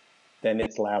 Then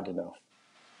it's loud enough.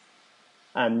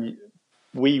 And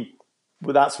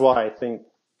that's why I think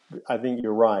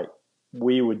you're right.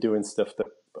 We were doing stuff that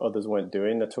others weren't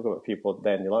doing. They talk about people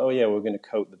then, you're like, oh yeah, we're going to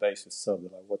coat the bass with sub.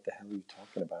 They're like, what the hell are you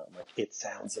talking about? I'm like, it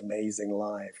sounds amazing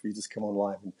live. You just come on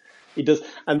live and it does.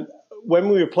 And when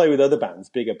we would play with other bands,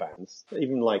 bigger bands,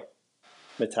 even like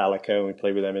Metallica, and we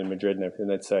played with them in Madrid and everything,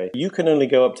 they'd say, you can only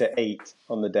go up to 8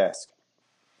 on the desk.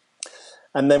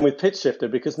 And then with Pitch Shifter,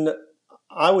 because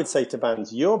I would say to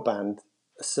bands, your band,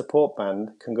 a support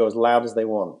band, can go as loud as they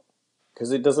want,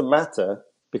 because it doesn't matter,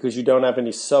 because you don't have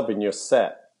any sub in your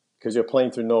set, because you're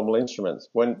playing through normal instruments.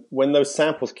 When those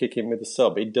samples kick in with the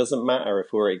sub, it doesn't matter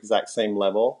if we're at exact same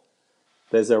level.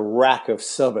 There's a rack of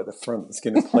sub at the front that's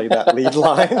going to play that lead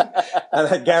line. And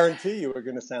I guarantee you we're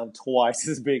going to sound twice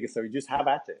as big. So you just have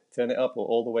at it. Turn it up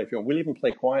all the way. We'll even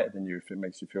play quieter than you if it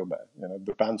makes you feel better.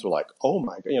 The bands were like, oh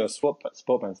my God. Sport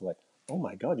bands are like, oh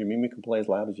my God, you mean we can play as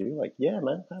loud as you? Like, yeah,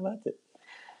 man, have at it.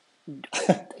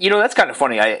 That's kind of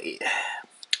funny.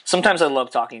 Sometimes I love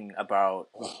talking about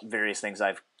various things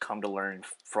I've come to learn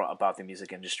about the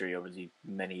music industry over the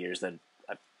many years that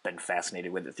I've been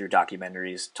fascinated with it through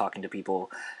documentaries, talking to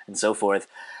people, and so forth.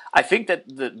 I think that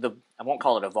I won't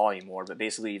call it a volume war, but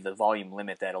basically the volume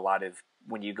limit that a lot of,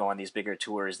 when you go on these bigger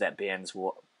tours, that bands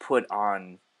will put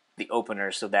on the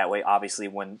opener, so that way, obviously,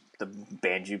 when the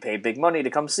band you pay big money to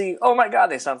come see, oh my God,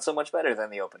 they sound so much better than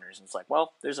the openers. And it's like,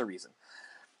 well, there's a reason.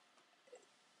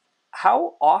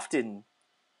 How often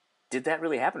did that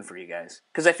really happen for you guys?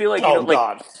 Because I feel like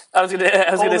God. I was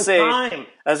gonna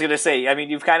say. I mean,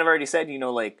 you've kind of already said,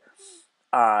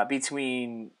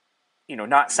 between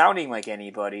not sounding like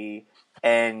anybody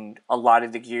and a lot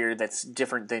of the gear that's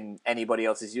different than anybody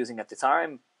else is using at the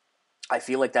time. I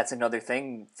feel like that's another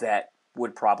thing that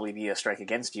would probably be a strike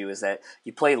against you, is that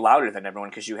you play louder than everyone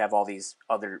because you have all these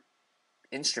other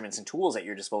instruments and tools at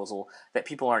your disposal that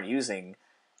people aren't using.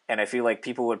 And I feel like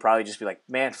people would probably just be like,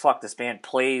 man, fuck, this band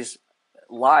plays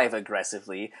live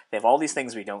aggressively. They have all these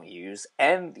things we don't use.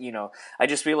 And, I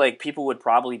just feel like people would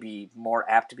probably be more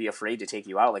apt to be afraid to take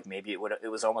you out. Like maybe it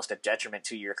was almost a detriment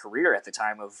to your career at the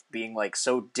time of being like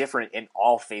so different in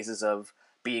all phases of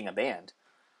being a band.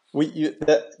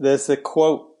 There's a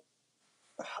quote.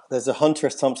 There's a Hunter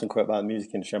S. Thompson quote about the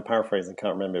music industry. I'm paraphrasing,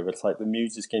 can't remember, but it's like, the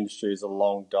music industry is a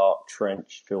long, dark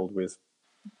trench filled with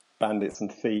bandits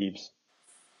and thieves,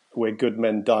 where good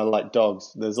men die like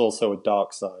dogs. There's also a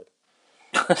dark side.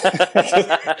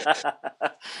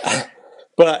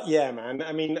 But yeah, man,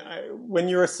 I mean, when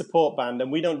you're a support band,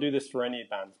 and we don't do this for any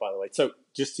bands, by the way. So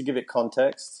just to give it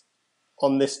context,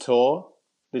 on this tour,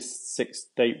 this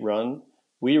 6-date run,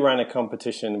 we ran a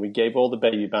competition. We gave all the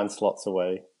baby band slots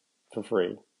away for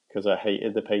free because I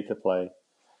hated the pay to play.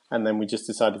 And then we just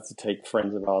decided to take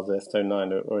friends of ours, Earth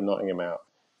 09 or Nottingham, out.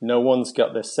 No one's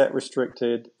got their set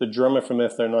restricted. The drummer from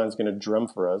Earth 09 is going to drum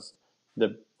for us.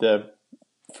 The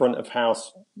front of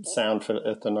house sound for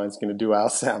Earth 09 is going to do our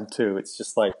sound too. It's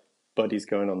just like buddies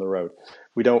going on the road.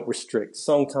 We don't restrict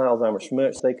song titles, how much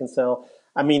merch they can sell.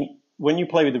 I mean, when you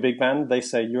play with a big band, they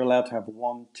say you're allowed to have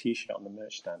one T-shirt on the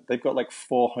merch stand. They've got like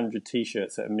 400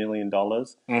 T-shirts at $1 million,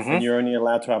 and you're only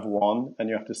allowed to have one, and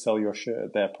you have to sell your shirt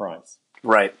at their price.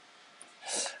 Right.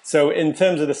 So in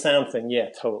terms of the sound thing, yeah,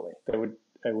 totally.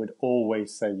 would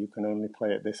always say you can only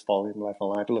play at this volume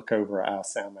level. And I'd look over at our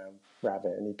soundman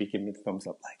Rabbit, and he'd be giving me the thumbs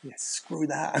up, like, yeah, screw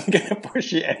that, I'm gonna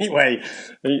push it anyway.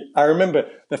 I remember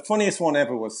the funniest one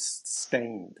ever was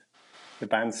Stained, the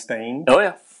band Stained. Oh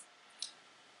yeah.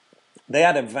 They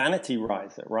had a vanity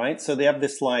riser, right? So they have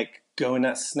this like going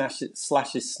at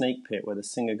Slash's Snake Pit where the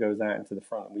singer goes out into the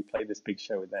front, and we played this big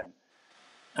show with them.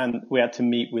 And we had to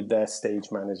meet with their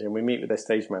stage manager, and we meet with their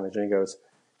stage manager, and he goes,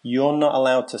 "You're not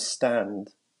allowed to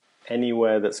stand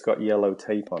anywhere that's got yellow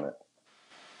tape on it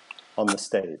on the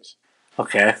stage."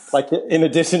 Okay. Like, in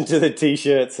addition to the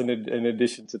T-shirts and in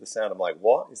addition to the sound. I'm like,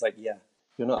 what? He's like, yeah,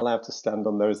 you're not allowed to stand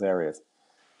on those areas.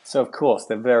 So, of course,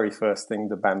 the very first thing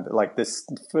the band, like this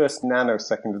first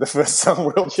nanosecond of the first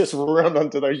song, we'll just run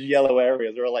onto those yellow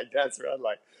areas. We're like, dance around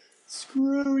like,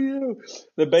 screw you.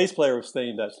 The bass player of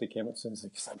Stained actually came up to him and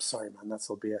said, I'm sorry, man, that's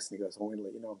all BS. And he goes, I'm going to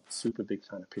let you know, I'm a super big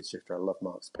fan of Pitch Shifter. I love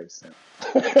Mark's bass sound.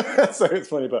 So it's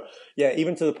funny, but yeah,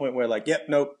 even to the point where like, yep,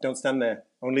 nope, don't stand there,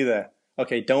 only there.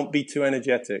 Okay, don't be too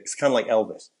energetic. It's kind of like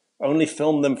Elvis. Only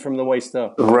film them from the waist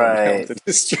up. Right. To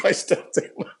destroy stuff too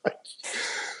much.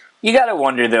 You gotta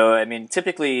wonder, though. I mean,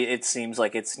 typically it seems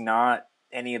like it's not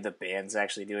any of the bands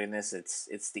actually doing this.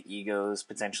 It's the egos,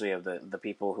 potentially, of the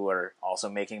people who are also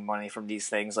making money from these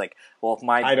things. Like, well, if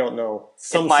my... I don't know.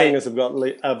 Some singers have got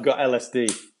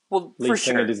LSD. Well, for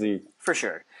sure. Disease. For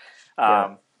sure.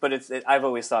 Yeah. But I've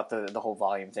always thought the whole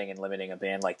volume thing and limiting a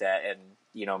band like that and,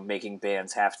 you know, making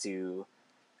bands have to,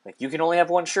 like, you can only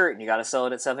have one shirt and you got to sell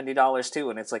it at $70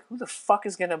 too. And it's like, who the fuck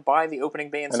is going to buy the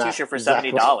opening band's t-shirt for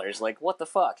 $70? Like, what the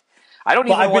fuck? I don't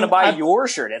even want to buy your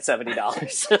shirt at $70.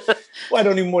 Well,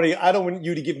 I don't want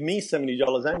you to give me $70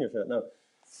 on your shirt. No.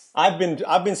 I've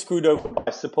been screwed over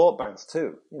by support bands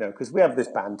too, you know, because we have this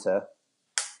banter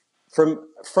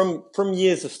from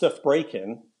years of stuff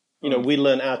breaking. You know, we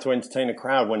learn how to entertain a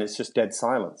crowd when it's just dead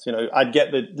silence. You know, I'd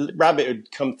get the Rabbit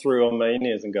would come through on my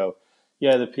in-ears and go,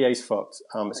 yeah, the PA's fucked.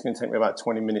 It's going to take me about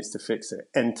 20 minutes to fix it.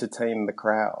 Entertain the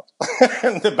crowd.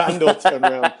 And the band will turn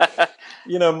around.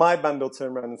 You know, my band will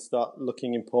turn around and start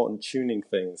looking important, tuning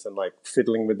things and like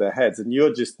fiddling with their heads. And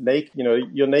you're just naked. You know,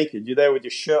 you're naked. You're there with your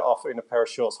shirt off in a pair of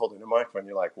shorts holding a microphone.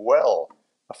 You're like, well,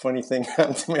 a funny thing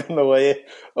happened to me on the way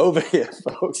over here,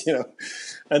 folks, you know.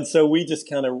 And so we just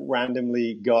kind of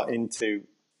randomly got into,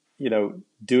 you know,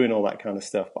 doing all that kind of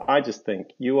stuff. But I just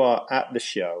think you are at the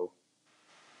show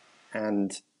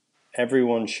and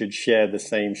everyone should share the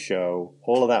same show.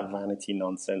 All of that vanity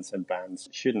nonsense and bands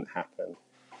shouldn't happen.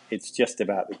 It's just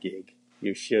about the gig.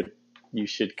 You should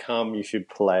come, you should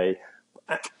play.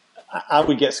 I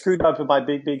would get screwed over by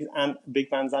big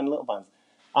bands and little bands.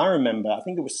 I remember, I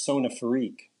think it was Sona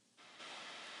Farik.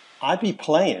 I'd be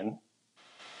playing,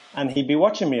 and he'd be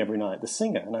watching me every night, the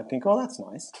singer, and I'd think, oh, that's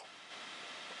nice.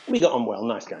 We got on well,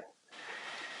 nice guy.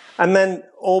 And then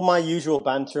all my usual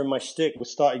banter and my shtick was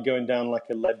started going down like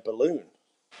a lead balloon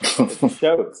at the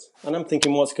shows. And I'm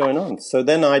thinking, what's going on? So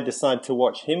then I decided to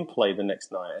watch him play the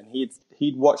next night, and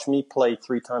he'd watched me play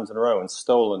 3 times in a row and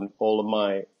stolen all of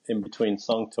my in-between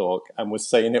song talk and was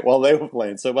saying it while they were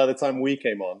playing. So by the time we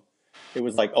came on, it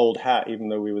was like old hat, even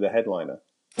though we were the headliner.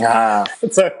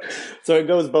 So it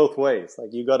goes both ways. Like,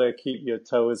 you got to keep your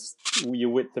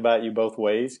wits about you both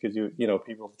ways, because you know,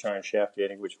 people try and shaft you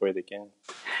any which way they can.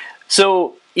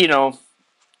 So, you know,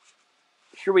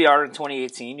 here we are in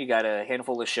 2018. You got a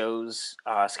handful of shows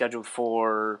scheduled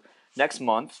for next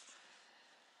month.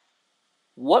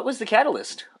 What was the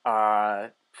catalyst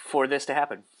for this to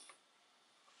happen?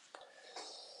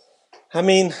 I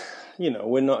mean, you know,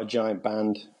 we're not a giant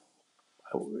band.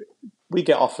 We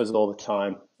get offers all the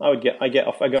time. I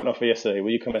got an offer yesterday.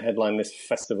 Will you come and headline this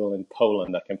festival in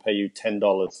Poland? I can pay you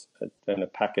 $10 and a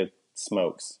pack of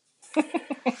smokes.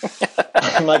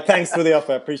 I'm like, thanks for the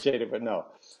offer, I appreciate it, but no.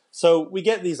 So we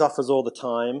get these offers all the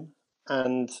time,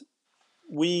 and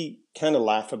we kind of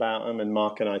laugh about them, and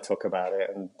Mark and I talk about it,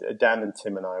 and Dan and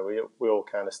Tim and I, we all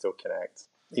kind of still connect,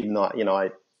 even though, you know,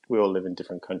 we all live in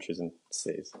different countries and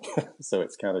cities, so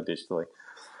it's kind of digitally.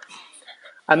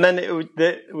 And then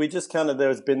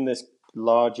there's been this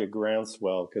larger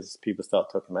groundswell because people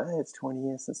start talking about, hey, it's 20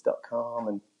 years since .com,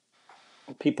 and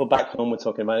people back home were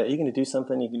talking about it. Are you going to do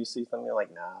something? Are you going to see something? You're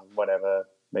like, nah, whatever,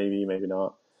 maybe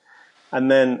not. And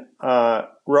then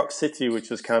Rock City, which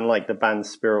was kind of like the band's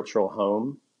spiritual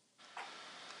home,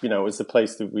 you know, it was the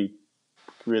place that we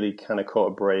really kind of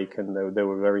caught a break, and they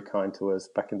were very kind to us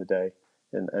back in the day.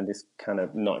 And it's kind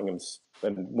of Nottingham's,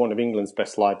 and one of England's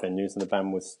best live venues, and the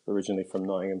band was originally from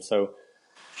Nottingham. So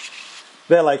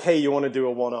they're like, hey, you want to do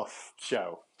a one-off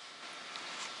show?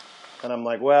 And I'm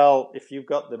like, well, if you've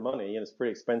got the money, and it's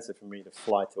pretty expensive for me to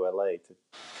fly to LA to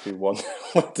do one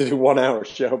 1 hour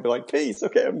show. I'd be like, peace,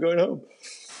 okay, I'm going home.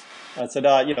 I said,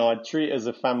 I'd treat it as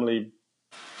a family,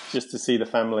 just to see the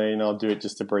family, and I'll do it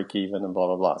just to break even and blah,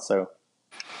 blah, blah. So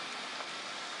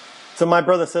my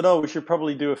brother said, we should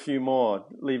probably do a few more.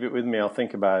 Leave it with me, I'll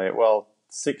think about it. Well,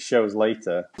 6 shows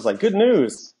later, I was like, good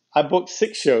news. I booked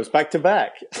 6 shows back to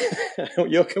back.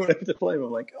 You're coming over to play them.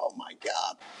 I'm like, oh my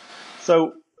God.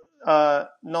 So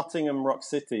Nottingham Rock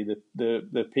City,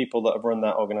 the people that have run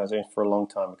that organization for a long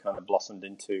time kind of blossomed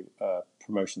into a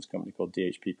promotions company called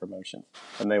DHP Promotions.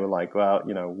 And they were like, well,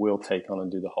 we'll take on and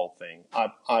do the whole thing.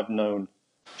 I've known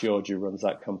George, who runs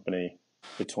that company,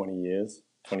 for 25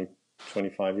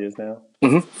 years now.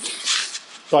 Mm-hmm.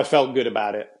 So I felt good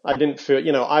about it. I didn't feel,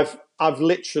 I've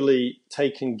literally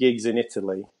taken gigs in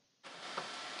Italy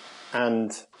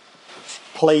and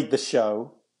played the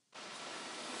show.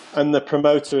 And the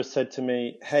promoter has said to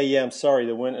me, hey, yeah, I'm sorry,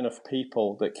 there weren't enough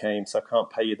people that came, so I can't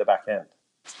pay you the back end.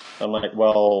 I'm like,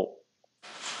 well,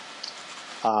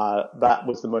 that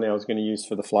was the money I was going to use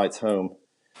for the flights home.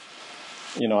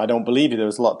 I don't believe you. There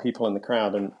was a lot of people in the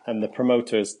crowd, and the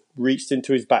promoter's reached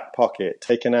into his back pocket,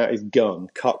 taken out his gun,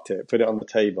 cocked it, put it on the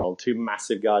table. 2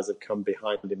 massive guys have come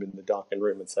behind him in the darkened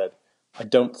room and said, I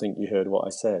don't think you heard what I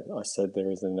said. I said there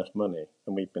isn't enough money.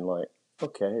 And we've been like,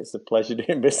 okay, it's a pleasure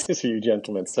doing business with you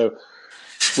gentlemen. So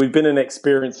we've been in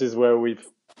experiences where we've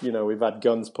had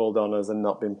guns pulled on us and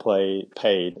not been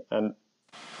paid. And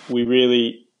we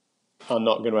really are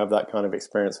not going to have that kind of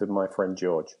experience with my friend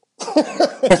George. Do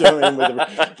you know what I mean? With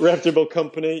a reputable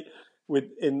company,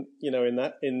 in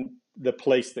the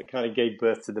place that kind of gave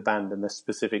birth to the band and the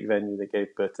specific venue that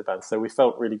gave birth to the band. So we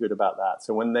felt really good about that.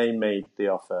 So when they made the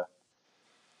offer,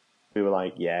 we were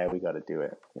like, yeah, we got to do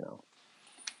it,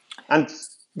 And,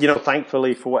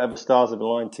 thankfully, for whatever stars have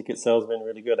aligned, ticket sales have been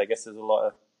really good. I guess there's a lot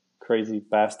of crazy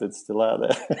bastards still out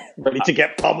there ready to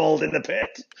get pummeled in the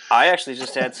pit. I actually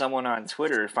just had someone on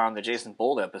Twitter found the Jason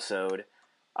Bold episode.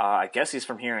 I guess he's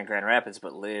from here in Grand Rapids,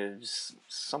 but lives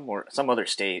some other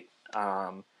state.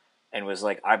 And was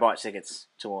like, I bought tickets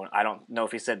to one. I don't know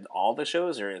if he said all the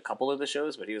shows or a couple of the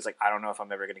shows, but he was like, I don't know if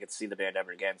I'm ever going to get to see the band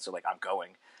ever again. So I'm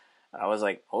going. I was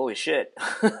like, holy shit.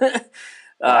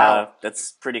 Wow.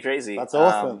 That's pretty crazy. That's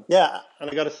awesome. Yeah, and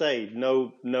I got to say,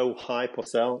 no hype or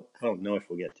sell. I don't know if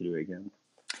we'll get to do it again.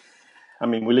 I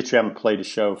mean, we literally haven't played a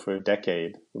show for a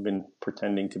decade. We've been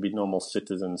pretending to be normal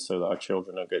citizens so that our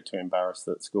children don't get too embarrassed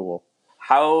at school.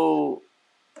 I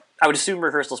would assume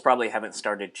rehearsals probably haven't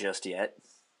started just yet.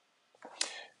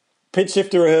 Pitch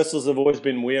shifter rehearsals have always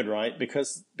been weird, right?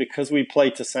 Because we play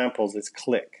to samples, it's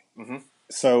click. Mm-hmm.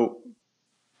 So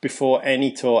before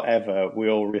any tour ever, we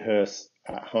all rehearse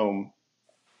at home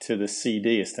to the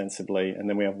CD ostensibly, and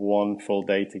then we have one full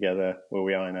day together where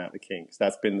we iron out the kinks.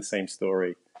 That's been the same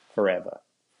story forever.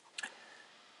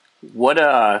 What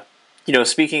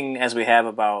speaking as we have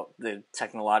about the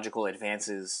technological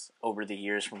advances over the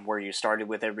years from where you started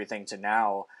with everything to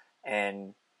now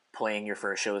and playing your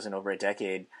first shows in over a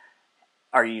decade,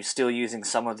 are you still using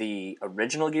some of the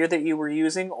original gear that you were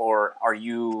using, or are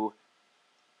you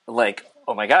like,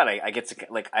 oh my God, I get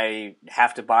to, I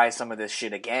have to buy some of this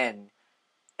shit again,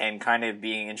 and kind of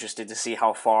being interested to see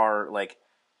how far,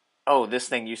 this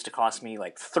thing used to cost me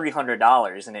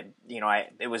 $300, and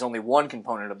it was only one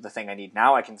component of the thing I need.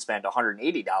 Now I can spend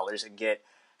 $180 and get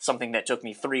something that took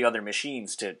me 3 other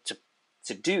machines to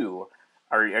do.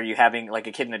 Are you having a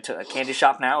kid in a candy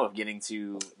shop now of getting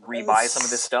to rebuy some of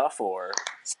this stuff, or?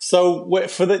 So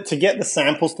to get the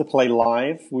samples to play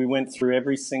live, we went through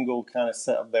every single kind of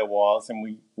setup there was,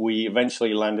 and we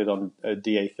eventually landed on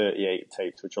DA38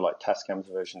 tapes, which are like Tascam's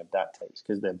version of DAT tapes,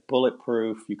 because they're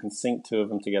bulletproof. You can sync 2 of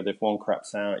them together. If one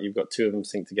craps out, you've got 2 of them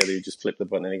synced together. You just flip the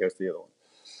button and it goes to the other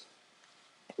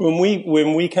one.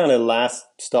 When we kind of last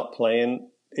stopped playing,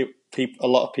 a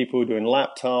lot of people were doing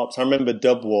laptops. I remember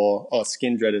Dub War, or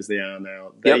Skin Dread as they are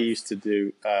now. They used to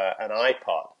do an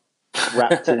iPod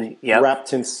wrapped in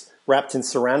wrapped in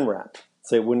Saran wrap,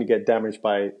 so it wouldn't get damaged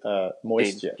by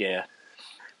moisture. Yeah.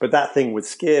 But that thing would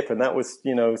skip, and that was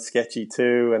sketchy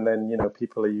too. And then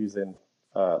people are using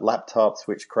laptops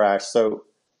which crash. So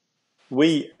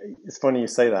it's funny you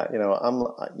say that.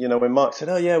 When Mark said,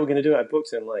 "Oh yeah, we're going to do it," I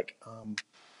booked it. I'm like,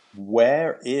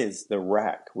 where is the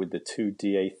rack with the 2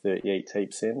 DA38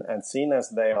 tapes in? And seeing as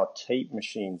they are tape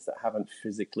machines that haven't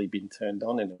physically been turned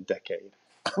on in a decade,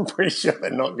 I'm pretty sure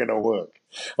they're not going to work.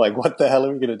 What the hell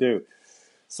are we going to do?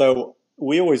 So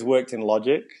we always worked in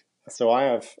Logic. So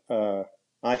I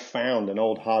found an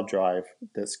old hard drive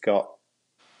that's got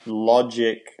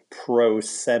Logic Pro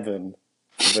 7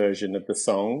 version of the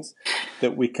songs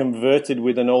that we converted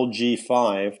with an old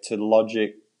G5 to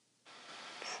Logic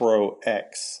Pro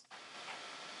X.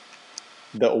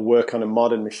 that'll work on a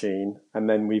modern machine, and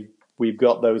then we've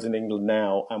got those in England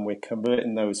now, and we're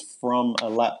converting those from a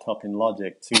laptop in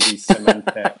Logic to these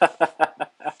Symantec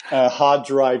hard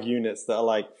drive units that are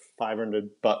like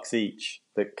 $500 each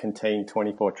that contain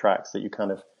 24 tracks that you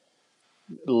kind of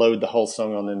load the whole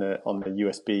song on the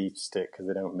USB stick because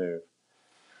they don't move.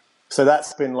 So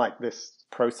that's been like this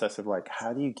process of like,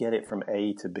 how do you get it from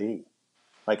A to B?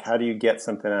 Like, how do you get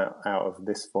something out of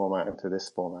this format into this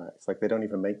format? It's like they don't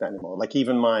even make that anymore. Like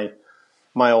even my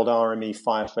old RME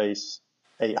Fireface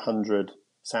 800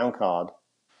 sound card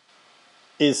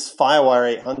is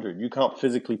FireWire 800. You can't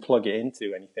physically plug it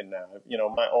into anything now. You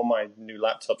know, all my new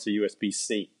laptops are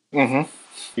USB-C.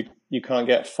 Mm-hmm. You can't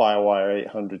get FireWire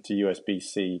 800 to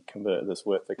USB-C converter that's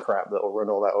worth the crap that'll run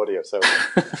all that audio. So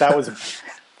that was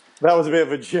a bit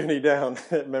of a journey down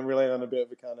memory lane on a bit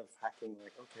of a kind of hacking,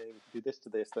 like, okay, do this to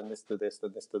this, then this to this,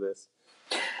 then this to this.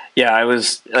 Yeah, I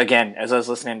was, again, as I was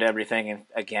listening to everything and,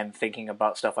 again, thinking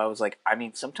about stuff, I was like, I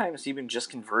mean, sometimes even just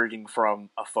converting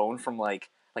from a phone from, like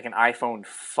an iPhone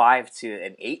 5 to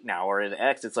an 8 now, or an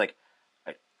X, it's like,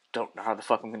 I don't know how the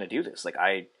fuck I'm going to do this.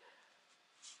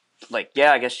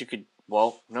 Yeah, I guess you could,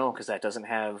 well, no, because that doesn't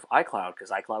have iCloud,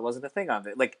 because iCloud wasn't a thing on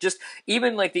it. Like, just,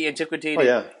 even, like, the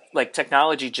antiquated, like,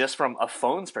 technology just from a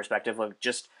phone's perspective of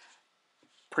just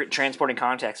transporting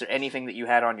contacts or anything that you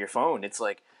had on your phone, it's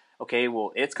like, okay,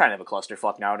 well, it's kind of a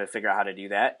clusterfuck now to figure out how to do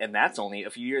that, and that's only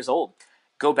a few years old.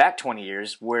 Go back 20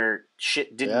 years where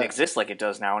shit didn't exist like it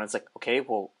does now, and it's like, okay,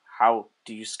 well, how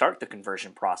do you start the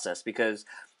conversion process? Because,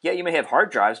 yeah, you may have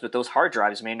hard drives, but those hard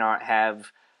drives may not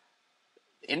have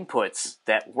inputs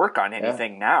that work on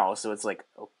anything now, so it's like,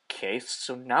 okay,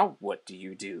 so now what do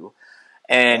you do?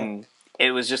 And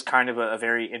it was just kind of a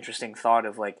very interesting thought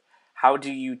of, like, how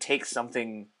do you take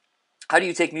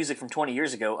music from 20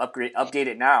 years ago, update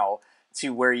it now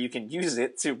to where you can use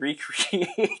it to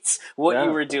recreate what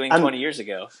you were doing 20 years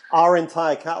ago? Our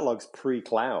entire catalog's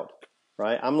pre-cloud,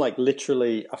 right? I'm like,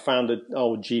 literally, I found an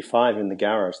old G5 in the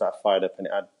garage that I fired up, and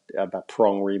it had that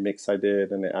Prong remix I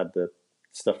did, and it had the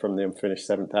stuff from the Unfinished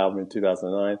 7th album in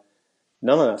 2009.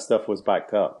 None of that stuff was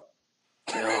backed up.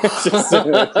 It's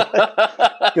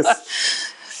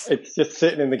just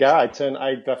sitting in the garage.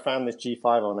 I found this G5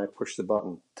 on, I pushed the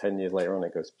button. 10 years later on,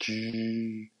 it goes,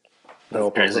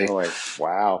 that's crazy. I'm like,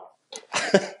 wow.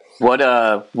 What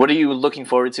are you looking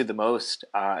forward to the most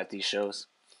at these shows?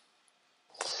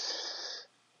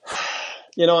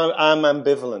 You know, I'm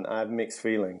ambivalent. I have mixed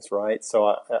feelings, right?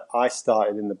 So I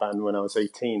started in the band when I was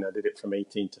 18. I did it from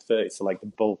 18 to 30. So like the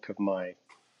bulk of my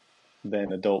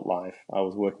then adult life, I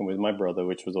was working with my brother,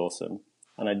 which was awesome.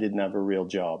 And I didn't have a real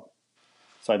job.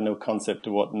 So I had no concept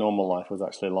of what normal life was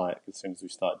actually like as soon as we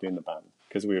started doing the band.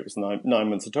 Because it was 9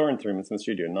 months of touring, 3 months in the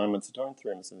studio, 9 months of touring,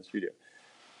 3 months in the studio.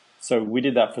 So we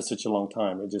did that for such a long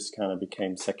time. It just kind of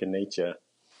became second nature.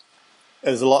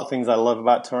 There's a lot of things I love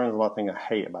about touring. There's a lot of things I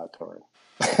hate about touring.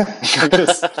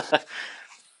 Because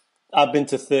I've been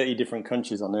to 30 different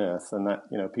countries on Earth, and that,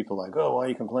 you know, people are like, oh, why are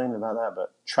you complaining about that?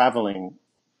 But traveling,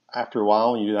 after a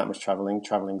while, when you do that much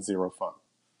traveling's zero fun.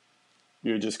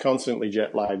 You're just constantly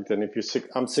jet lagged, and if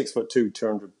I'm 6'2",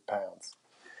 200 pounds.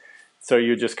 So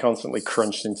you're just constantly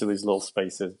crunched into these little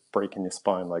spaces, breaking your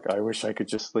spine. Like, I wish I could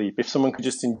just sleep. If someone could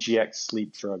just inject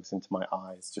sleep drugs into my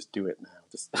eyes, just do it now.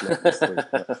 Just let me sleep.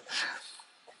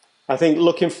 I think I'm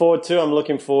looking forward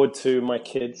to my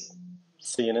kids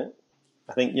seeing it.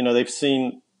 I think, you know, they've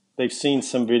seen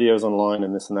some videos online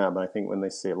and this and that, but I think when they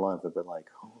see it live, they'll be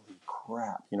like, holy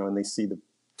crap, you know, and they see the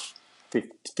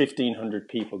 1,500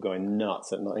 people going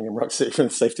nuts at Nottingham Rock City from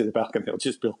the safety of the balcony. They'll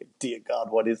just be like, dear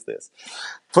God, what is this?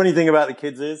 Funny thing about the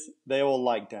kids is they all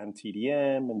like Dan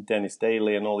TDM and Dennis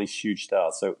Daly and all these huge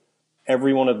stars. So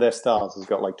every one of their stars has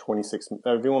got like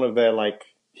every one of their like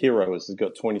heroes has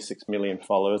got 26 million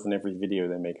followers, and every video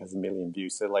they make has 1 million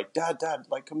views. So like, Dad,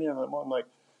 like, come here. I'm like,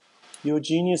 your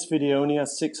Genius video only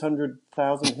has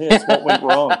 600,000 hits. What went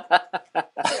wrong?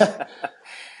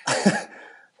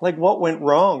 Like, what went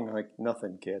wrong? Like,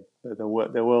 nothing, kid. The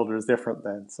world was different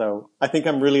then. So I think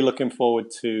I'm really looking forward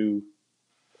to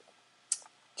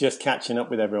just catching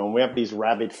up with everyone. We have these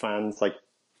rabid fans, like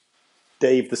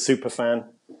Dave, the super fan.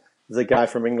 There's a guy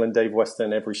from England, Dave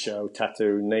Weston, every show,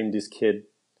 tattoo, named his kid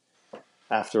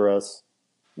after us.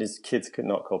 His kid's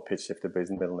not called Pitch Shifter, but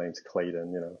his middle name's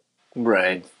Clayton, you know.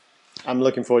 Right. I'm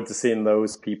looking forward to seeing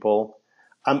those people.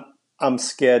 I'm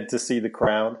scared to see the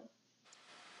crowd.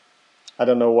 I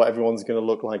don't know what everyone's going to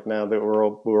look like now that we're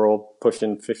all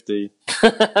pushing 50.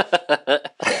 I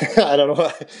don't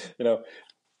know. You know,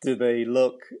 do they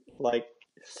look like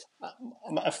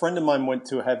a friend of mine went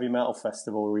to a heavy metal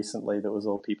festival recently that was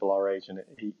all people our age, and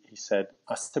he said,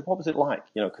 I said, what was it like?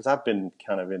 You know, because I've been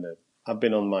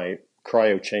on my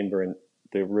cryo chamber in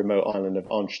the remote island of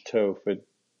Anjou for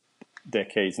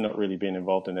decades, not really being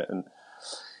involved in it. And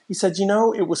he said, you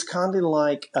know, it was kind of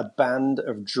like a band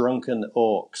of drunken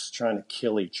orcs trying to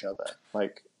kill each other.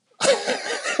 Like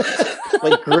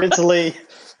grizzly.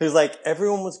 It was like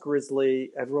everyone was grizzly,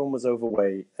 everyone was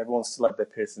overweight, everyone still had their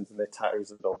piercings and their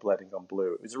tattoos had all bleeding on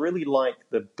blue. It was really like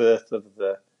the birth of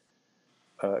the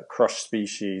crushed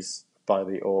species by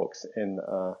the orcs in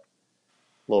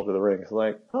Lord of the Rings.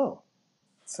 Like, oh,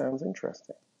 sounds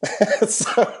interesting.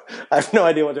 So I have no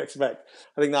idea what to expect.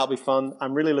 I think that'll be fun.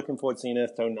 I'm really looking forward to seeing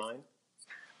Earth Tone 9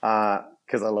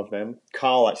 because I love them.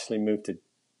 Carl actually moved to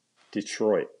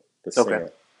Detroit, the singer.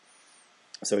 Okay.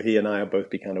 So he and I will both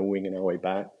be kind of winging our way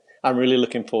back. I'm really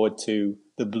looking forward to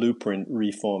the Blueprint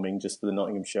reforming just for the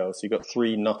Nottingham show. So you've got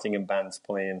 3 Nottingham bands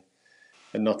playing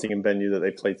a Nottingham venue that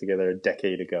they played together a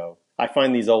decade ago. I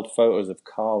find these old photos of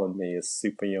Carl and me as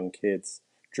super young kids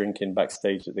drinking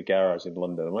backstage at the garage in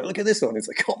London. I'm like, look at this one. It's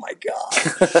like, oh my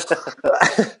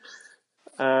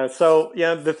God. So,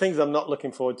 yeah, the things I'm not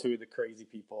looking forward to, the crazy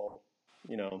people,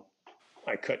 you know,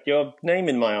 I cut your name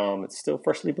in my arm. It's still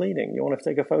freshly bleeding. You want to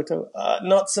take a photo?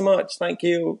 Not so much. Thank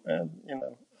you. And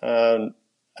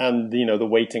you know, the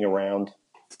waiting around.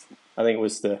 I think it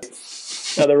was the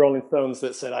Rolling Stones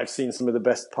that said, I've seen some of the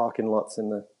best parking lots in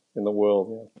the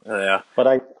world. Yeah. Yeah. But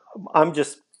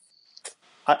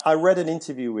I read an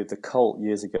interview with The Cult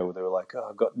years ago where they were like, oh,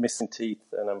 I've got missing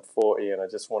teeth and I'm 40 and I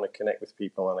just want to connect with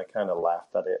people. And I kind of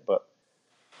laughed at it. But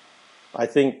I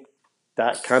think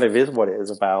that kind of is what it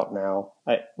is about now.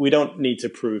 We don't need to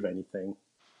prove anything.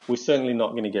 We're certainly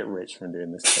not going to get rich from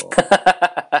doing this tour.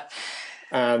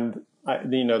 And,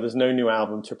 there's no new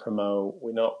album to promote.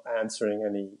 We're not answering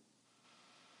any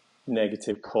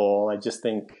negative call. I just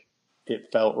think it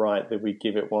felt right that we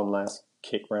give it one last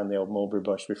kick around the old mulberry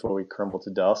bush before we crumble to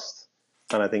dust.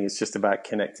 And I think it's just about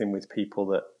connecting with people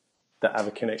that have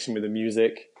a connection with the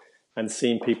music and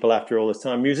seeing people after all this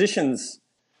time. Musicians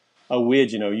are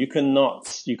weird, you know. You can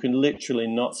literally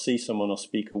not see someone or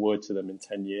speak a word to them in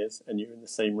 10 years, and you're in the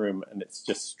same room, and it's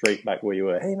just straight back where you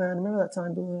were. Hey man, remember that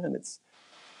time? And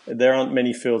there aren't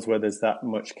many fields where there's that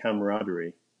much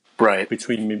camaraderie, right,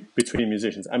 between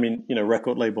musicians. I mean, you know,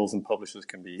 record labels and publishers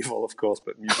can be evil, of course,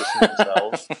 but musicians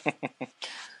themselves,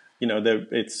 you know,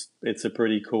 it's a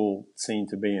pretty cool scene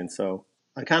to be in. So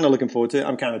I'm kind of looking forward to it.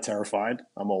 I'm kind of terrified.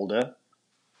 I'm older.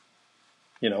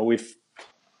 You know,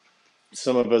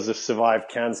 some of us have survived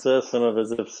cancer. Some of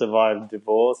us have survived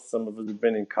divorce. Some of us have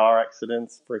been in car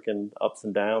accidents, freaking ups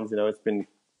and downs. You know, it's been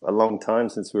a long time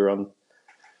since we were on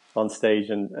stage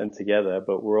and together,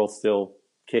 but we're all still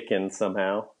kicking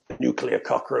somehow. Nuclear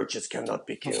cockroaches cannot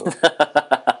be killed.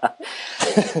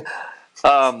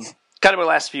 Kind of my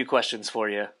last few questions for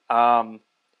you. Obviously,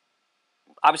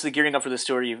 gearing up for this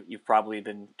tour, you've probably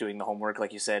been doing the homework,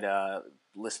 like you said,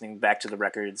 listening back to the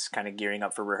records, kind of gearing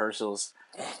up for rehearsals.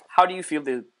 How do you feel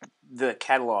the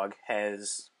catalog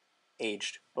has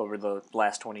aged over the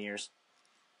last 20 years?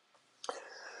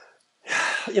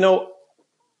 You know,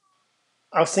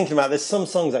 I was thinking about there's some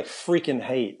songs I freaking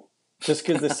hate just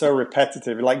because they're so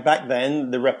repetitive. Like back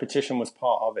then, the repetition was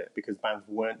part of it because bands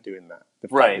weren't doing that. The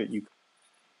fact that you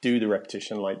do the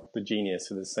repetition, like the Genius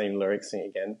with the same lyrics, sing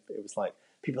again, it was like,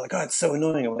 people are like, oh, it's so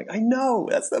annoying. I'm like, I know,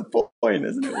 that's the point,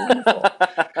 isn't it wonderful?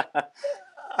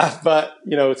 But,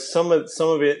 you know, some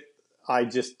of it I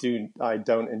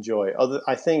don't enjoy.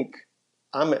 I think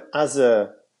as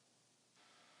a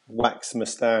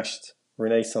wax-mustached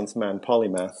Renaissance man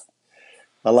polymath,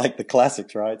 I like the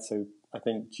classics, right? So I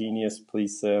think Genius,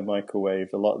 Please Sir,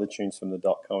 Microwave, a lot of the tunes from the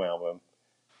 .com album,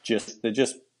 they're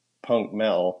just punk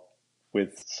metal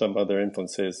with some other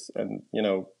influences. And, you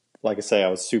know, like I say, I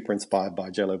was super inspired by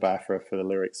Jello Biafra for the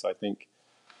lyrics. So I think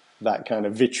that kind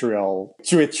of vitriol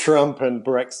with Trump and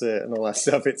Brexit and all that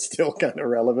stuff, it's still kind of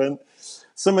relevant.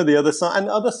 Some of the other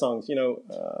songs, you know,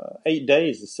 8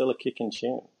 Days is still a kicking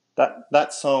tune.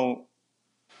 That song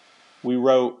I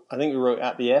think we wrote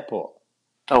at the airport.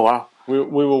 Oh, wow. We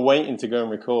were waiting to go and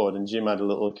record, and Jim had a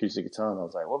little acoustic guitar, and I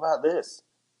was like, what about this?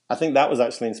 I think that was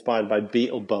actually inspired by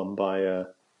Beetlebum by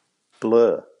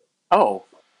Blur. Oh,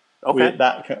 okay.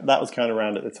 That was kind of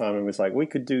around at the time, and was like, we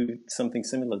could do something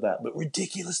similar to that, but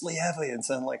ridiculously heavy and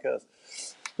sound like us.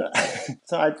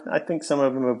 So I think some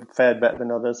of them have fared better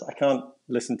than others. I can't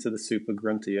listen to the super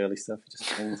grunty early stuff. It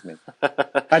just pains me.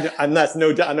 And that's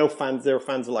no doubt. I know there are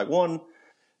fans that like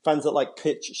fans that like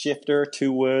Pitch Shifter,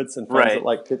 2 words, and fans that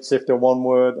like Pitch Shifter, 1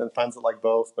 word, and fans that like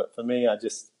both. But for me, I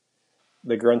just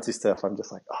the grunty stuff, I'm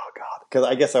just like, oh god, because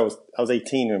I guess I was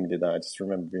 18 when we did that. I just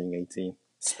remember being 18,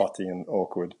 spotty and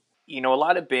awkward. You know, a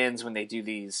lot of bands when they do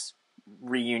these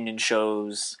reunion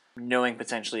shows, knowing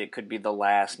potentially it could be the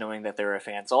last, knowing that there are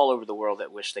fans all over the world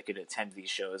that wish they could attend these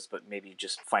shows, but maybe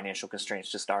just financial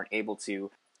constraints just aren't able to.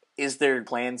 Is there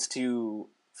plans to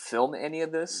film any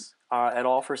of this at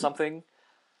all for something?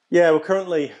 Yeah, we're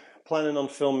currently planning on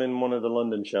filming one of the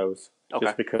London shows,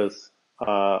 just because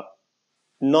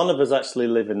none of us actually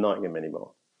live in Nottingham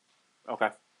anymore. Okay.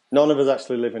 None of us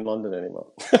actually live in London anymore.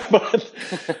 But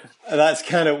that's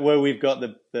kind of where we've got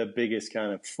the biggest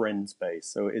kind of friends base.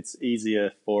 So it's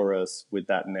easier for us with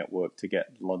that network to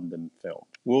get London filmed.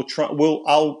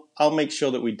 I'll make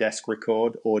sure that we desk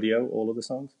record audio, all of the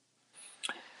songs.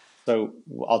 So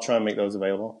I'll try and make those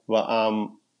available. But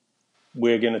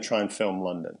we're going to try and film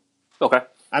London. Okay.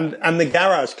 And the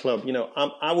Garage Club, you know,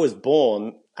 I was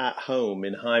born at home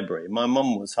in Highbury. My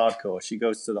mum was hardcore. She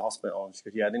goes to the hospital and she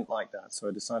goes, yeah, I didn't like that. So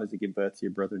I decided to give birth to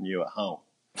your brother and you at home.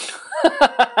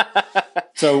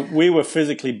 So we were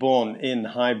physically born in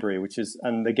Highbury,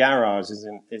 and the Garage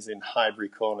is in Highbury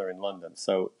Corner in London.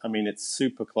 So, I mean, it's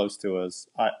super close to us.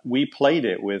 We played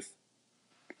it with,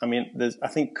 I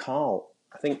think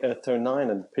Earth Tone 9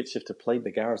 and Pitch Shifter played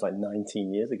the Garage like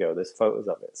 19 years ago. There's photos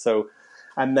of it. So,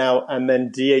 and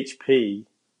then DHP,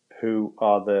 who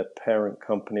are the parent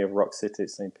company of Rock City,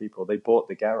 same people, they bought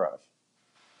the Garage,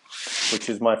 which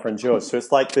is my friend George. So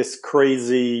it's like this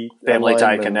crazy family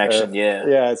tie connection.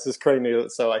 Yeah, it's this crazy.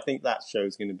 So I think that show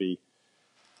is going to be.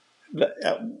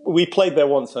 We played there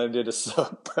once, and I did a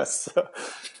solo.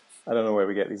 I don't know where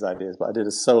we get these ideas, but I did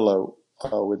a solo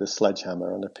with a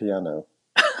sledgehammer and a piano.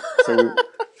 So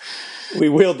we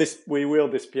wheeled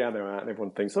this piano out, and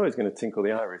everyone thinks, oh, he's going to tinkle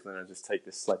the ivories. And then I just take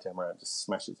this sledgehammer out and just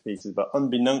smash it to pieces. But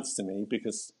unbeknownst to me,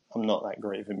 because I'm not that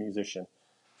great of a musician,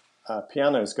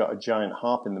 piano's got a giant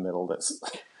harp in the middle that's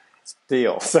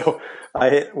steel. So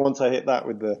once I hit that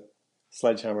with the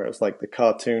sledgehammer, it was like the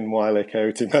cartoon Wile E.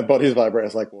 Coyote. My body's vibrating. I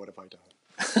was like, what have I done?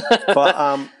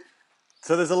 But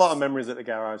so there's a lot of memories at the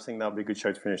Garage. I think that'll be a good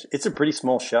show to finish. It's a pretty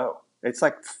small show. It's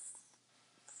like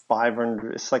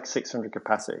 500. It's like 600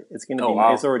 capacity. It's going to be.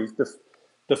 Wow. It's already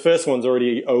the first one's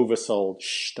already oversold.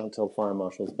 Shh! Don't tell fire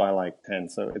marshals by like 10.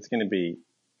 So it's going to be.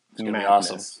 It's going to be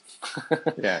awesome.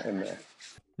 Yeah, in there.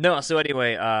 No, so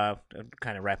anyway,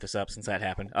 kind of wrap this up since that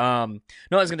happened. No,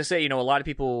 I was going to say, you know, a lot of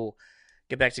people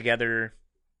get back together,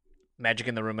 Magic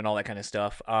in the Room and all that kind of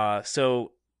stuff.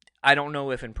 So I don't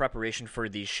know if in preparation for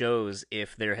these shows,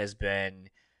 if there has been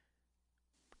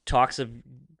talks of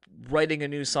writing a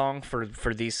new song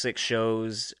for these 6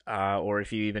 shows, or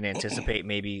if you even anticipate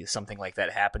maybe something like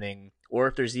that happening, or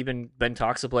if there's even been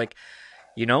talks of like,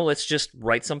 you know, let's just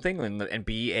write something and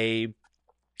be a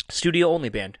studio-only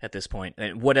band at this point,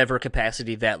 and whatever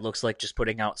capacity that looks like, just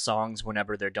putting out songs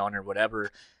whenever they're done or whatever.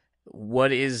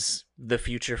 What is the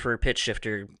future for Pitch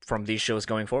Shifter from these shows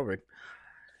going forward?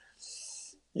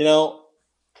 You know,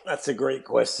 that's a great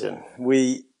question.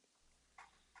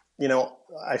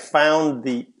 I found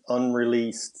the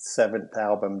unreleased 7th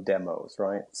album demos,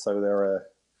 right? So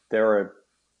there are a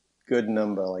good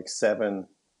number, like 7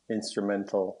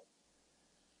 instrumental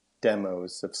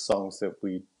demos of songs that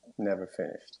we never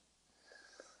finished.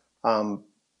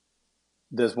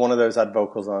 There's one of those had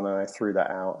vocals on, and I threw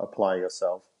that out. Apply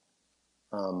Yourself.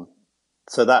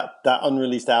 So that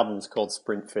unreleased album is called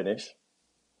Sprint Finish,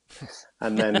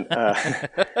 and then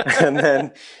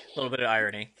a little bit of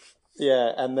irony.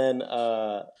 Yeah, and then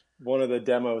one of the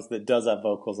demos that does have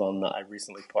vocals on that I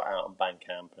recently put out on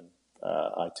Bandcamp and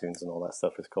iTunes and all that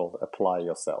stuff is called Apply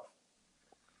Yourself.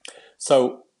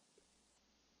 So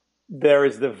there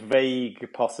is the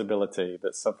vague possibility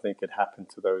that something could happen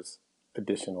to those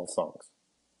additional songs,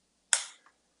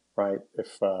 right?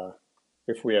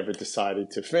 If we ever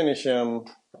decided to finish them,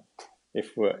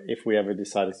 if we ever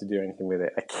decided to do anything with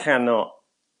it, I cannot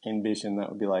envision that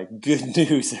would be like, good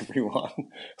news, everyone.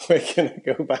 We're going to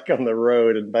go back on the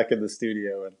road and back in the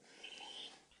studio, and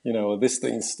you know, this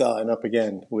thing's starting up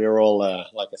again. We're all,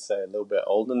 like I say, a little bit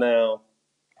older now.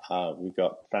 We've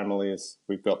got families.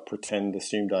 We've got pretend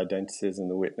assumed identities in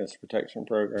the witness protection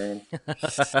program.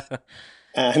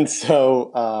 And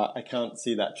so I can't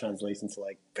see that translating to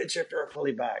like, Pitch Shifter are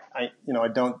fully back. I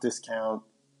don't discount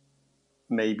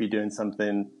maybe doing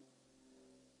something.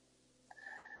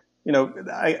 You know,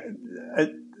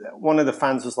 one of the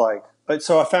fans was like,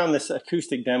 so I found this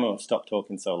acoustic demo of Stop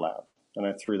Talking So Loud, and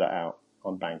I threw that out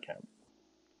on Bandcamp.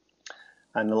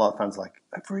 And a lot of fans were like,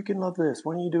 I freaking love this.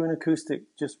 Why don't you do an acoustic?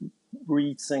 Just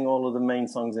re-sing all of the main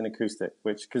songs in acoustic,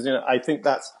 because, you know, I think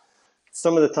that's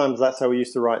some of the times that's how we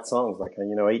used to write songs. Like,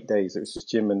 8 days, it was just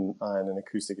Jim and I and an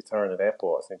acoustic guitar in an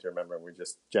airport, I seem to remember, and we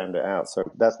just jammed it out. So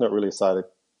that's not really a side of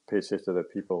Pitch Shifter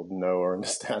that people know or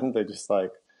understand. They're just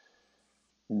like,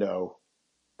 no,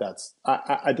 that's...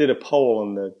 I did a poll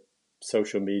on the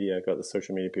social media. I got the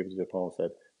social media people to do a poll and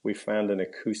said, we found an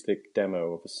acoustic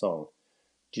demo of a song.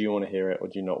 Do you want to hear it or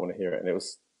do you not want to hear it? And it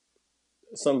was...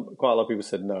 quite a lot of people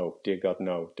said, no, dear God,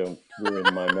 no, don't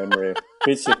ruin my memory of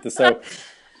Pitch Shifter. So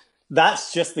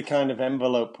that's just the kind of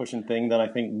envelope pushing thing that I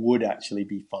think would actually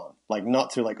be fun. Like, not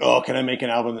to like, oh, can I make an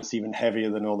album that's even heavier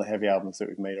than all the heavy albums that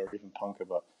we've made, or even punker,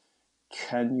 but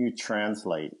can you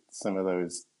translate some of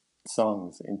those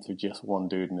songs into just one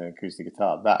dude and an acoustic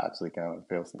guitar? That actually kind of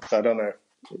appeals to me. So I don't know,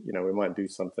 we might do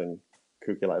something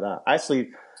kooky like that.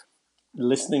 Actually,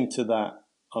 listening to that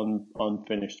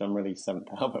unfinished, unreleased 7th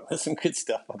album, there's some good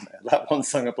stuff on there. That one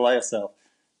song, Apply Yourself,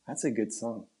 that's a good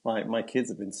song. Like, my kids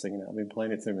have been singing it. I've been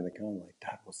playing it to them in the car. I'm like,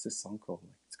 Dad, what's this song called?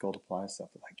 Like, it's called Apply Yourself.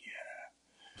 They're like,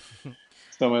 yeah.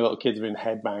 So my little kids have been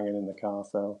headbanging in the car.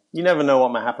 So you never know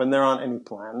what might happen. There aren't any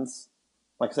plans.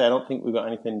 Like I say, I don't think we've got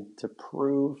anything to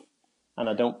prove. And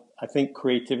I think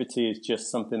creativity is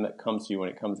just something that comes to you. When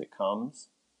it comes, it comes.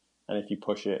 And if you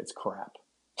push it, it's crap.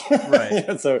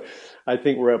 Right. So I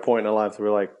think we're at a point in our lives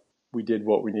where we're like, we did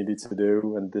what we needed to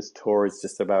do, and this tour is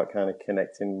just about kind of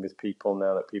connecting with people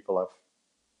now that people have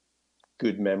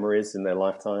good memories in their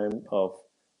lifetime of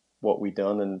what we've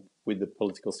done. And with the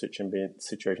political situation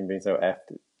being so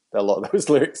effed, a lot of those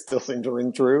lyrics still seem to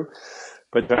ring true.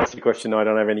 But to answer your question, no, I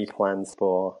don't have any plans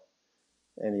for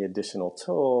any additional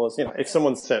tours. If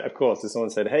someone said,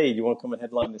 hey, do you want to come and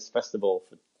headline this festival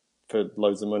for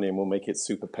loads of money and we'll make it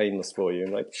super painless for you?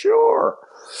 I'm like, sure.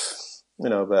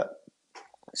 But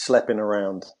schlepping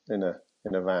around in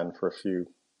a van for a few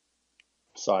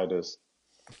ciders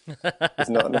is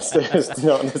not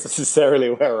necessarily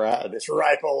where we're at this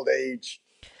ripe old age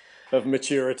of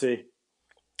maturity.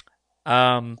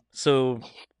 So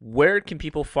where can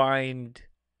people find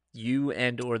you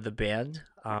and or the band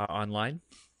online?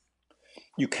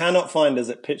 You cannot find us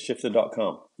at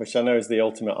pitchshifter.com, which I know is the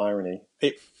ultimate irony.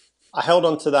 I held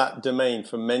on to that domain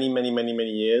for many, many, many, many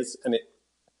years, and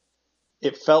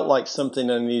it felt like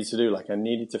something I needed to do. Like, I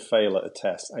needed to fail at a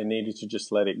test. I needed to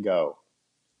just let it go.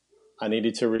 I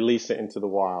needed to release it into the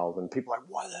wild. And people are like,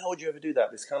 why the hell would you ever do that?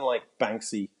 It's kind of like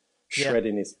Banksy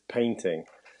shredding his painting.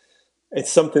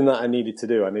 It's something that I needed to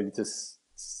do. I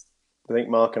think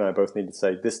Mark and I both need to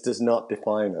say, this does not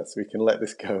define us. We can let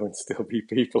this go and still be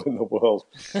people in the world.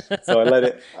 So I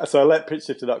let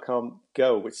pitchshifter.com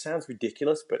go, which sounds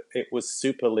ridiculous, but it was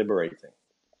super liberating.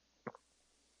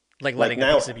 Like letting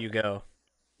a piece of you go.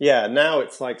 Yeah, now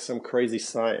it's like some crazy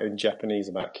site in Japanese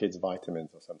about kids' vitamins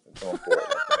or something. So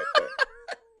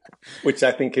which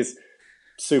I think is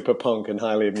super punk and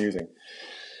highly amusing.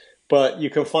 But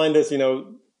you can find us,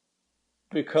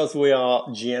 because we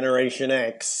are Generation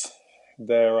X,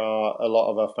 there are a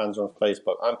lot of our fans on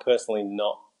Facebook. I'm personally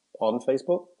not on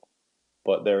Facebook,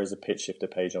 but there is a Pitch Shifter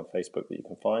page on Facebook that you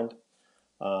can find.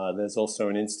 There's also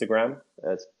an Instagram.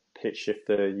 It's Pitch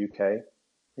Shifter UK.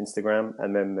 Instagram,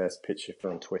 and then there's Pitch Shifter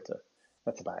on Twitter.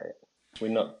 That's about it. We're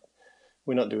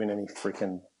not doing any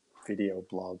freaking video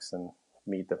blogs and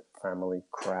meet the family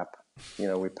crap.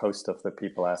 We post stuff that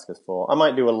people ask us for. I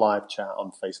might do a live chat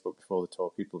on Facebook before the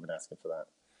tour. People have been asking for that.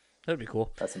 That'd be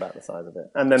cool. That's about the size of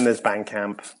it. And then there's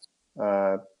Bandcamp.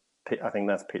 I think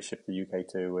that's Pitch Shifter UK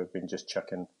too. We've been just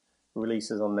chucking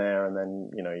releases on there, and then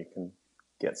you can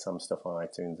get some stuff on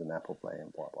iTunes and Apple Play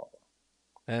and blah blah blah.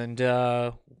 And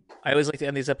I always like to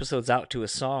end these episodes out to a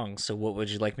song, so what would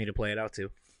you like me to play it out to?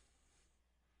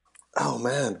 Oh,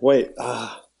 man. Wait.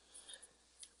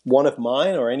 One of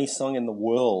mine or any song in the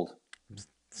world?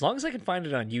 As long as I can find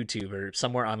it on YouTube or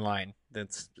somewhere online.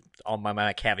 That's all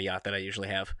my caveat that I usually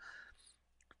have.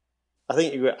 I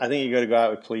think you got to go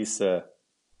out with Please Sir.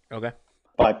 Okay.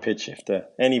 By Pitch Shifter.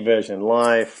 Any version,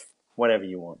 live, whatever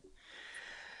you want.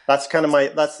 That's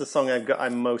the song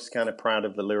I'm most kind of proud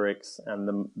of, the lyrics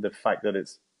and the fact that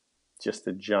it's just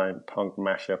a giant punk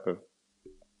mashup of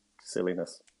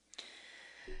silliness.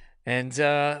 And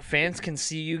fans can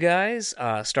see you guys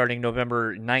starting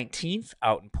November 19th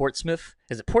out in Portsmouth.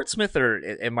 Is it Portsmouth, or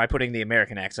am I putting the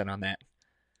American accent on that?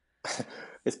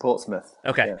 It's Portsmouth.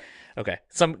 Okay. Yeah. Okay.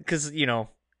 Because,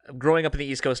 growing up in the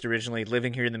East Coast originally,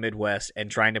 living here in the Midwest,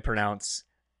 and trying to pronounce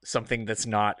something that's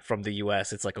not from the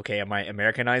U.S., it's like, okay, am I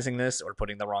Americanizing this or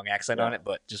putting the wrong accent on it?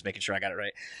 But just making sure I got it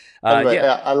right.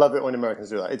 I love it when Americans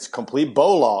do that. It's complete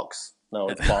bollocks. No,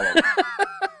 it's bollocks.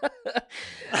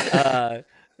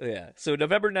 Yeah. So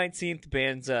November 19th, the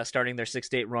band's starting their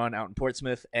 6-date run out in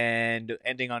Portsmouth and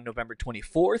ending on November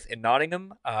 24th in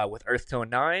Nottingham with Earth Tone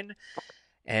 9.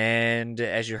 And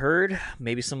as you heard,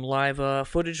 maybe some live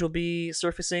footage will be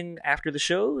surfacing after the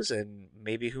shows, and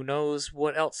maybe who knows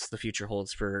what else the future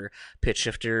holds for Pitch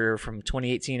Shifter from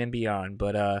 2018 and beyond.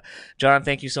 But John,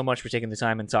 thank you so much for taking the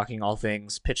time and talking all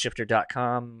things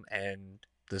pitchshifter.com and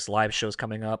this live show's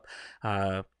coming up.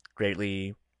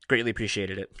 Greatly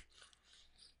appreciated it.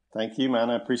 Thank you,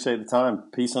 man. I appreciate the time.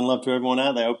 Peace and love to everyone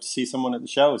out there. Hope to see someone at the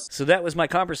shows. So that was my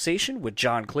conversation with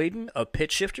John Clayton of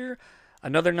Pitch Shifter.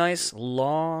 Another nice,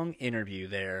 long interview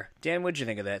there. Dan, what'd you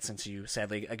think of that, since you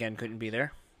sadly, again, couldn't be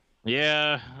there?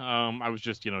 Yeah, I was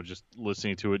just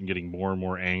listening to it and getting more and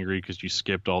more angry because you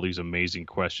skipped all these amazing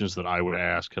questions that I would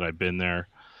ask had I been there.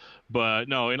 But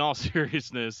no, in all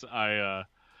seriousness, I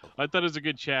thought it was a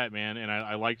good chat, man, and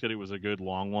I liked that it was a good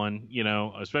long one,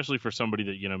 especially for somebody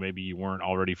that, maybe you weren't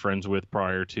already friends with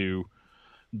prior to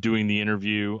doing the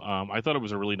interview. I thought it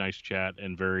was a really nice chat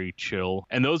and very chill.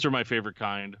 And those are my favorite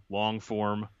kind, long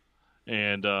form.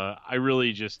 And I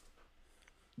really just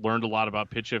learned a lot about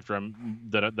Pitch Shifter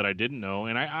that I didn't know.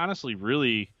 And I honestly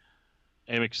really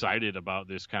am excited about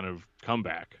this kind of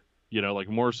comeback, like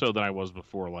more so than I was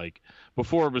before. Like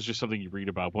before it was just something you read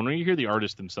about. But when you hear the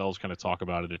artists themselves kind of talk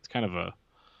about it, it's kind of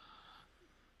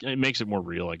it makes it more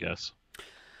real, I guess.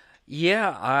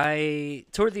 Yeah,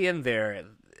 toward the end there,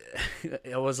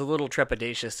 I was a little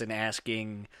trepidatious in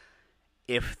asking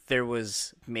if there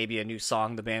was maybe a new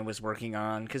song the band was working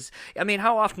on. Because, I mean,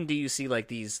 how often do you see like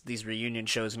these reunion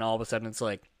shows and all of a sudden it's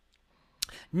like,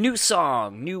 new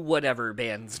song, new whatever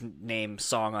band's name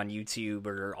song on YouTube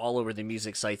or all over the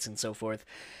music sites and so forth.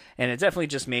 And it definitely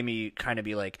just made me kind of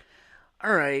be like,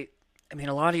 all right, I mean,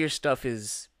 a lot of your stuff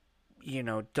is,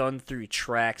 done through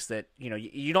tracks that,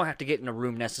 you don't have to get in a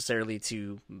room necessarily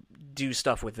to do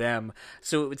stuff with them.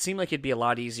 So it would seem like it'd be a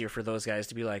lot easier for those guys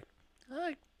to be like,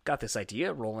 I got this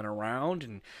idea rolling around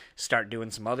and start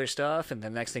doing some other stuff. And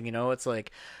then next thing you know, it's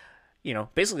like,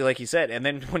 basically like you said. And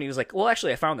then when he was like, well,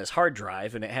 actually I found this hard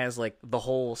drive and it has like the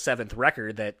whole 7th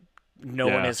record that no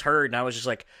one has heard. And I was just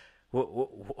like,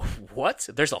 what?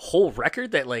 There's a whole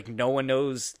record that like no one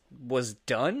knows was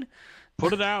done?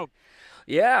 Put it out.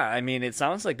 Yeah, I mean, it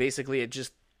sounds like basically it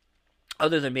just,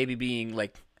 other than maybe being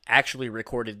like actually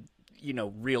recorded,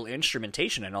 real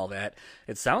instrumentation and all that,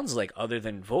 it sounds like other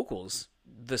than vocals,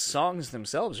 the songs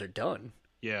themselves are done.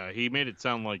 Yeah, he made it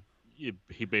sound like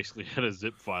he basically had a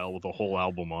zip file with a whole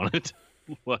album on it.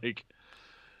 Like,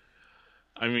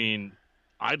 I mean,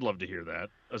 I'd love to hear that,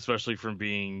 especially from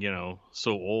being,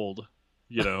 so old,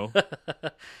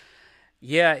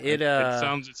 Yeah,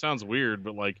 it sounds weird,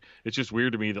 but like it's just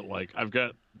weird to me that like I've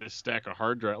got this stack of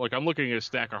hard drive. Like I'm looking at a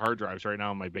stack of hard drives right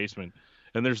now in my basement,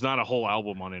 and there's not a whole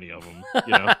album on any of them.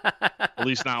 At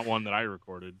least not one that I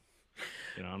recorded.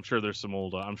 I'm sure there's some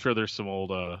old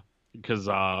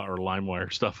Kazaa or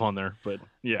LimeWire stuff on there, but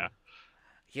yeah.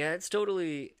 Yeah, it's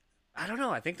totally. I don't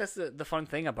know. I think that's the fun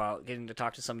thing about getting to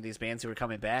talk to some of these bands who are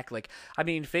coming back. Like, I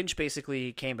mean, Finch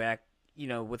basically came back,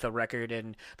 with a record,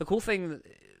 and the cool thing,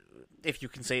 if you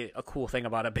can say a cool thing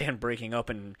about a band breaking up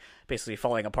and basically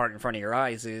falling apart in front of your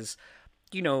eyes, is,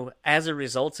 as a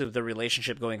result of the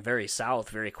relationship going very south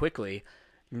very quickly,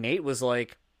 Nate was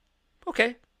like,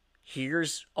 okay,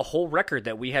 here's a whole record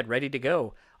that we had ready to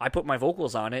go. I put my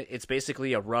vocals on it. It's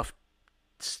basically a rough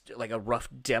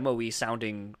demo-y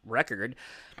sounding record,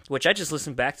 which I just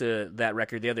listened back to that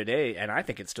record the other day, and I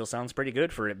think it still sounds pretty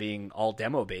good for it being all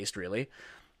demo-based, really.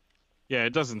 Yeah,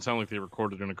 it doesn't sound like they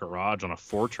recorded in a garage on a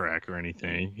 4-track or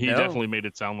anything. He No. definitely made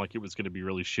it sound like it was going to be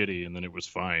really shitty, and then it was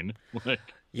fine.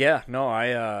 Yeah, no,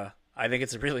 I think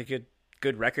it's a really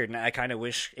good record, and I kind of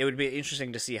wish it would be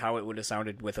interesting to see how it would have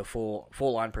sounded with a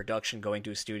full-on production, going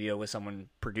to a studio with someone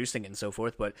producing it and so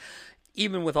forth. But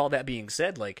even with all that being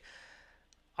said, like,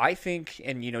 I think,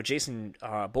 and Jason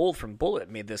Bold from Bullet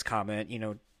made this comment,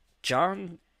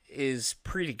 John is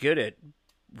pretty good at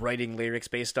writing lyrics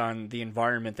based on the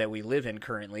environment that we live in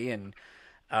currently, and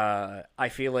I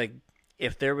feel like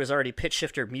if there was already Pitch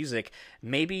Shifter music,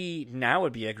 maybe now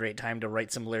would be a great time to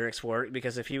write some lyrics for it,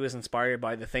 because if he was inspired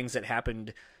by the things that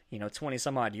happened, 20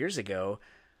 some odd years ago,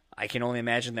 I can only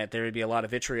imagine that there would be a lot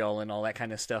of vitriol and all that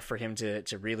kind of stuff for him to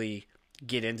really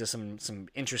get into some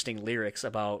interesting lyrics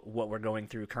about what we're going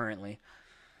through currently.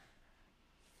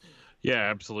 Yeah,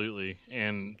 absolutely.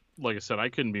 And like I said, I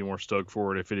couldn't be more stoked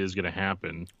for it if it is going to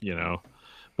happen,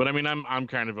 But I mean, I'm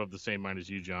kind of the same mind as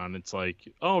you, John. It's like,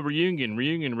 oh, reunion.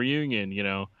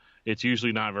 It's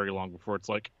usually not very long before it's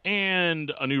like,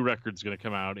 and a new record's going to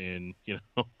come out in,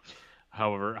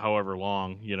 however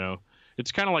long,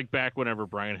 it's kind of like back whenever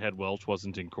Brian Head Welch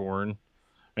wasn't in Korn,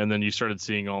 and then you started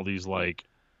seeing all these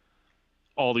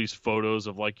photos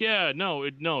of like, yeah, no,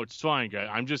 it's fine, guys.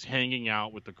 I'm just hanging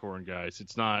out with the Korn guys.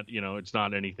 It's not, it's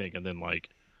not anything. And then like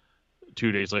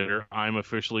 2 days later, I'm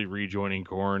officially rejoining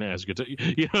Korn as guitar.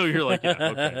 You're like, yeah,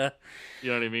 okay. You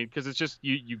know what I mean? Because it's just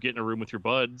you get in a room with your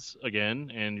buds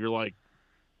again, and you're like,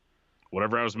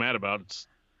 whatever I was mad about, it's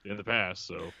in the past.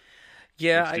 So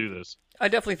yeah, let's do this. I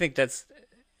definitely think that's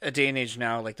a day and age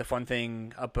now. Like the fun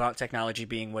thing about technology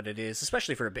being what it is,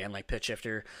 especially for a band like Pitch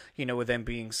Shifter, with them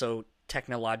being so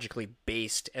technologically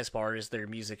based as far as their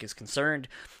music is concerned,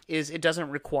 is it doesn't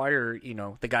require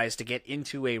the guys to get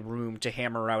into a room to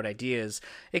hammer out ideas.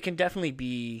 It can definitely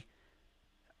be,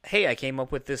 hey, I came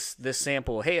up with this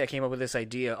sample, hey, I came up with this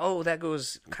idea, oh, that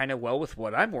goes kind of well with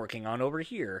what I'm working on over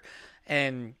here.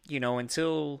 And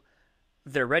until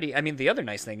they're ready, I mean, the other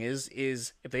nice thing is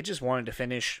if they just wanted to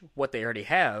finish what they already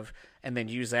have and then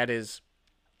use that as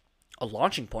a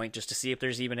launching point just to see if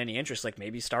there's even any interest, like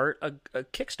maybe start a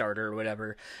Kickstarter or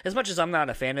whatever. As much as I'm not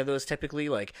a fan of those typically,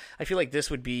 like I feel like this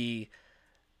would be,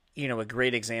 a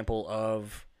great example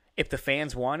of if the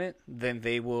fans want it, then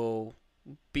they will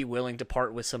be willing to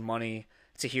part with some money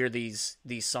to hear these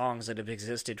songs that have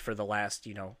existed for the last,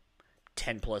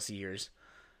 10 plus years.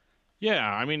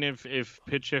 Yeah, I mean, if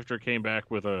Pitch Shifter came back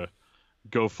with a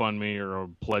GoFundMe or a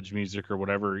Pledge Music or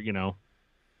whatever,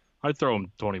 I'd throw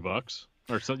them $20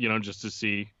 or something, just to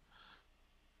see.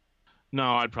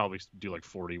 No, I'd probably do like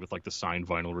 40 with like the signed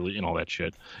vinyl really and all that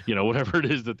shit, whatever it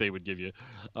is that they would give you.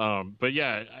 But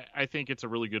yeah, I think it's a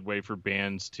really good way for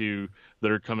bands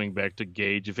that are coming back to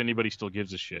gauge if anybody still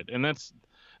gives a shit, and that's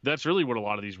really what a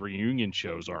lot of these reunion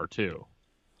shows are too.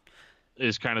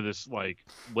 Is kind of this like,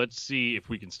 let's see if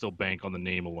we can still bank on the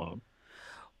name alone.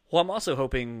 Well, I'm also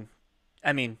hoping,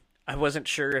 I mean, I wasn't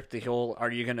sure if the whole, are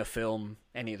you going to film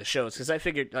any of the shows? Because I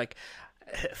figured, like,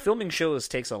 filming shows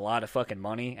takes a lot of fucking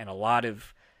money and a lot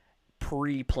of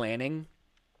pre-planning.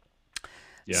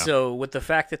 Yeah. So with the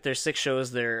fact that there's 6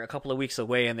 shows, they're a couple of weeks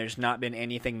away, and there's not been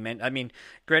anything meant. I mean,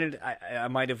 granted, I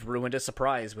might have ruined a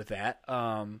surprise with that,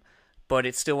 but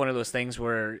it's still one of those things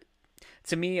where,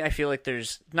 to me, I feel like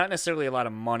there's not necessarily a lot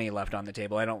of money left on the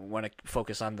table. I don't want to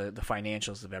focus on the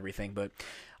financials of everything, but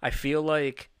I feel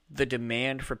like the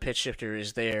demand for Pitch Shifter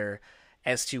is there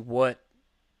as to what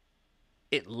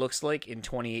it looks like in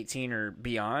 2018 or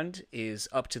beyond is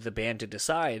up to the band to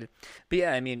decide. But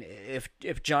yeah, I mean,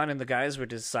 if John and the guys would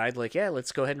decide, like, yeah,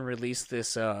 let's go ahead and release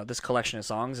this collection of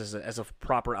songs as a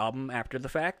proper album after the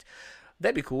fact,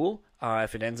 that'd be cool.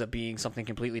 If it ends up being something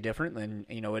completely different, then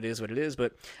it is what it is.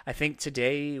 But I think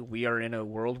today we are in a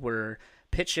world where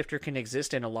Pitch Shifter can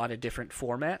exist in a lot of different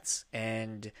formats,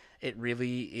 and it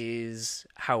really is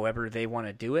however they want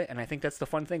to do it. And I think that's the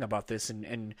fun thing about this.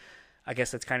 And I guess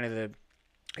that's kind of the,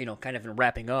 kind of in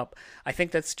wrapping up, I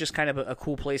think that's just kind of a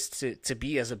cool place to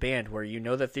be as a band, where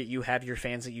that you have your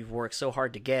fans that you've worked so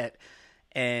hard to get,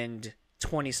 and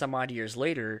 20 some odd years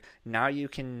later, now you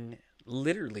can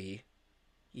literally,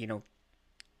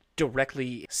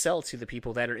 directly sell to the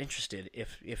people that are interested,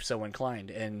 if so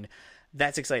inclined, and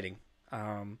that's exciting.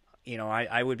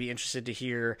 I would be interested to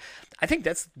hear. I think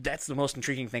that's the most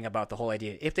intriguing thing about the whole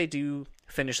idea. If they do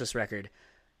finish this record,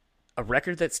 a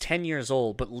record that's 10 years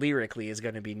old but lyrically is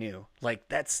going to be new, like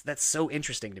that's so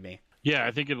interesting to me. Yeah,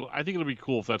 I think it'll be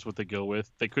cool if that's what they go with.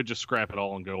 They could just scrap it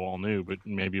all and go all new, but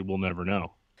maybe we'll never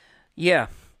know. Yeah,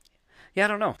 I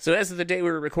don't know. So as of the day we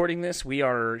were recording this, we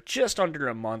are just under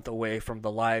a month away from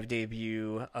the live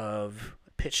debut of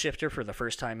Pitch Shifter for the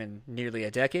first time in nearly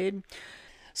a decade.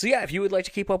 So yeah, if you would like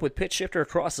to keep up with Pitch Shifter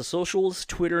across the socials,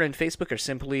 Twitter and Facebook are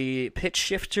simply Pitch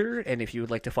Shifter, and if you would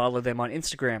like to follow them on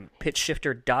Instagram,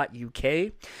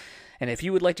 pitchshifter.uk. And if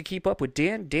you would like to keep up with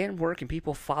Dan, where can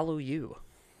people follow you?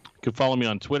 You can follow me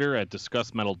on Twitter at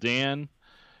DiscussMetalDan.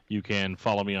 You can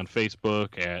follow me on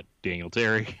Facebook at Daniel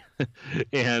Terry.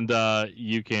 And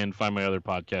you can find my other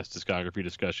podcast, Discography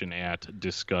Discussion, at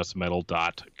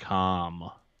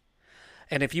DiscussMetal.com.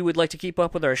 And if you would like to keep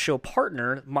up with our show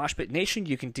partner, Moshpit Nation,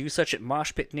 you can do such at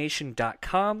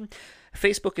moshpitnation.com.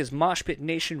 Facebook is Moshpit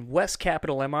Nation, West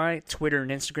capital MI. Twitter and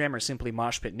Instagram are simply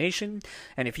Moshpit Nation.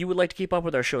 And if you would like to keep up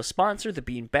with our show sponsor, The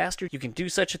Bean Bastard, you can do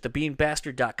such at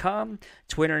thebeanbastard.com.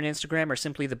 Twitter and Instagram are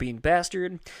simply The Bean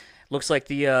Bastard. Looks like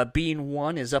the Bean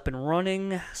 1 is up and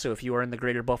running, so if you are in the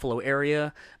greater Buffalo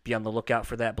area, be on the lookout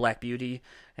for that Black Beauty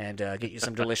and get you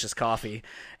some delicious coffee.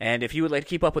 And if you would like to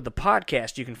keep up with the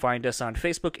podcast, you can find us on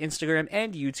Facebook, Instagram,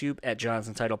 and YouTube at John's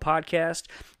Entitled Podcast.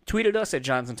 Tweet at us at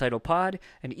John's Entitled Pod,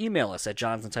 and email us at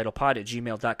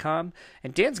johnsentitledpod@gmail.com.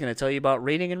 And Dan's going to tell you about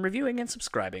rating and reviewing and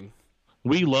subscribing.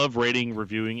 We love rating,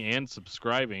 reviewing, and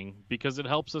subscribing because it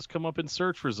helps us come up in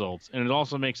search results, and it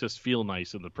also makes us feel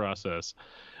nice in the process.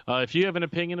 If you have an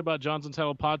opinion about John's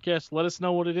Untitled Podcast, let us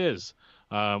know what it is.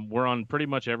 We're on pretty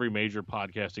much every major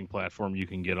podcasting platform you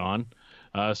can get on.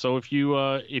 So if you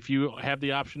have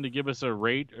the option to give us a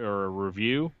rate or a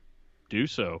review, do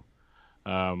so.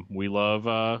 We love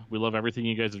everything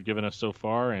you guys have given us so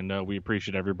far, and we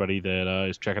appreciate everybody that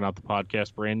is checking out the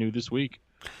podcast brand new this week.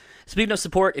 Speaking of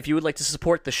support, if you would like to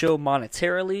support the show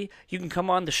monetarily, you can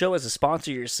come on the show as a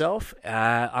sponsor yourself.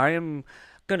 I am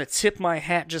going to tip my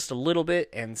hat just a little bit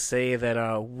and say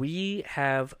that we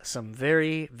have some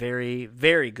very, very,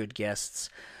 very good guests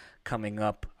coming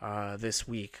up this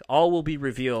week. All will be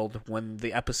revealed when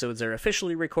the episodes are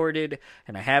officially recorded,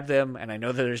 and I have them, and I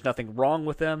know that there's nothing wrong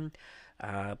with them,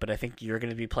 but I think you're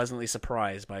going to be pleasantly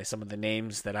surprised by some of the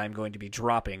names that I'm going to be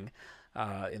dropping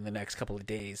in the next couple of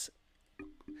days.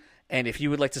 And if you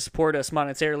would like to support us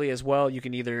monetarily as well, you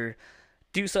can either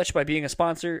do such by being a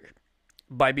sponsor,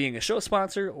 by being a show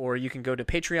sponsor, or you can go to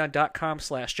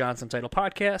patreon.com/John's Untitled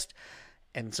Podcast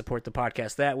and support the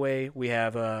podcast that way. We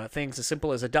have things as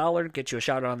simple as $1, get you a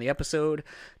shout out on the episode.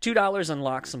 $2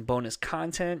 unlocks some bonus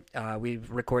content.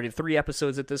 We've recorded 3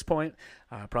 episodes at this point.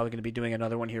 Probably going to be doing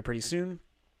another one here pretty soon.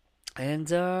 And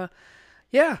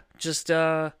just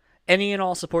any and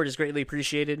all support is greatly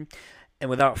appreciated. And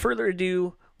without further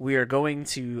ado, we are going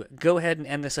to go ahead and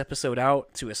end this episode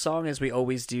out to a song as we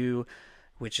always do,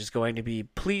 which is going to be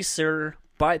Please Sir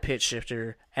by Pitch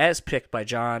Shifter, as picked by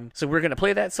John. So we're going to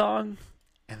play that song,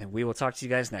 and then we will talk to you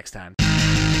guys next time.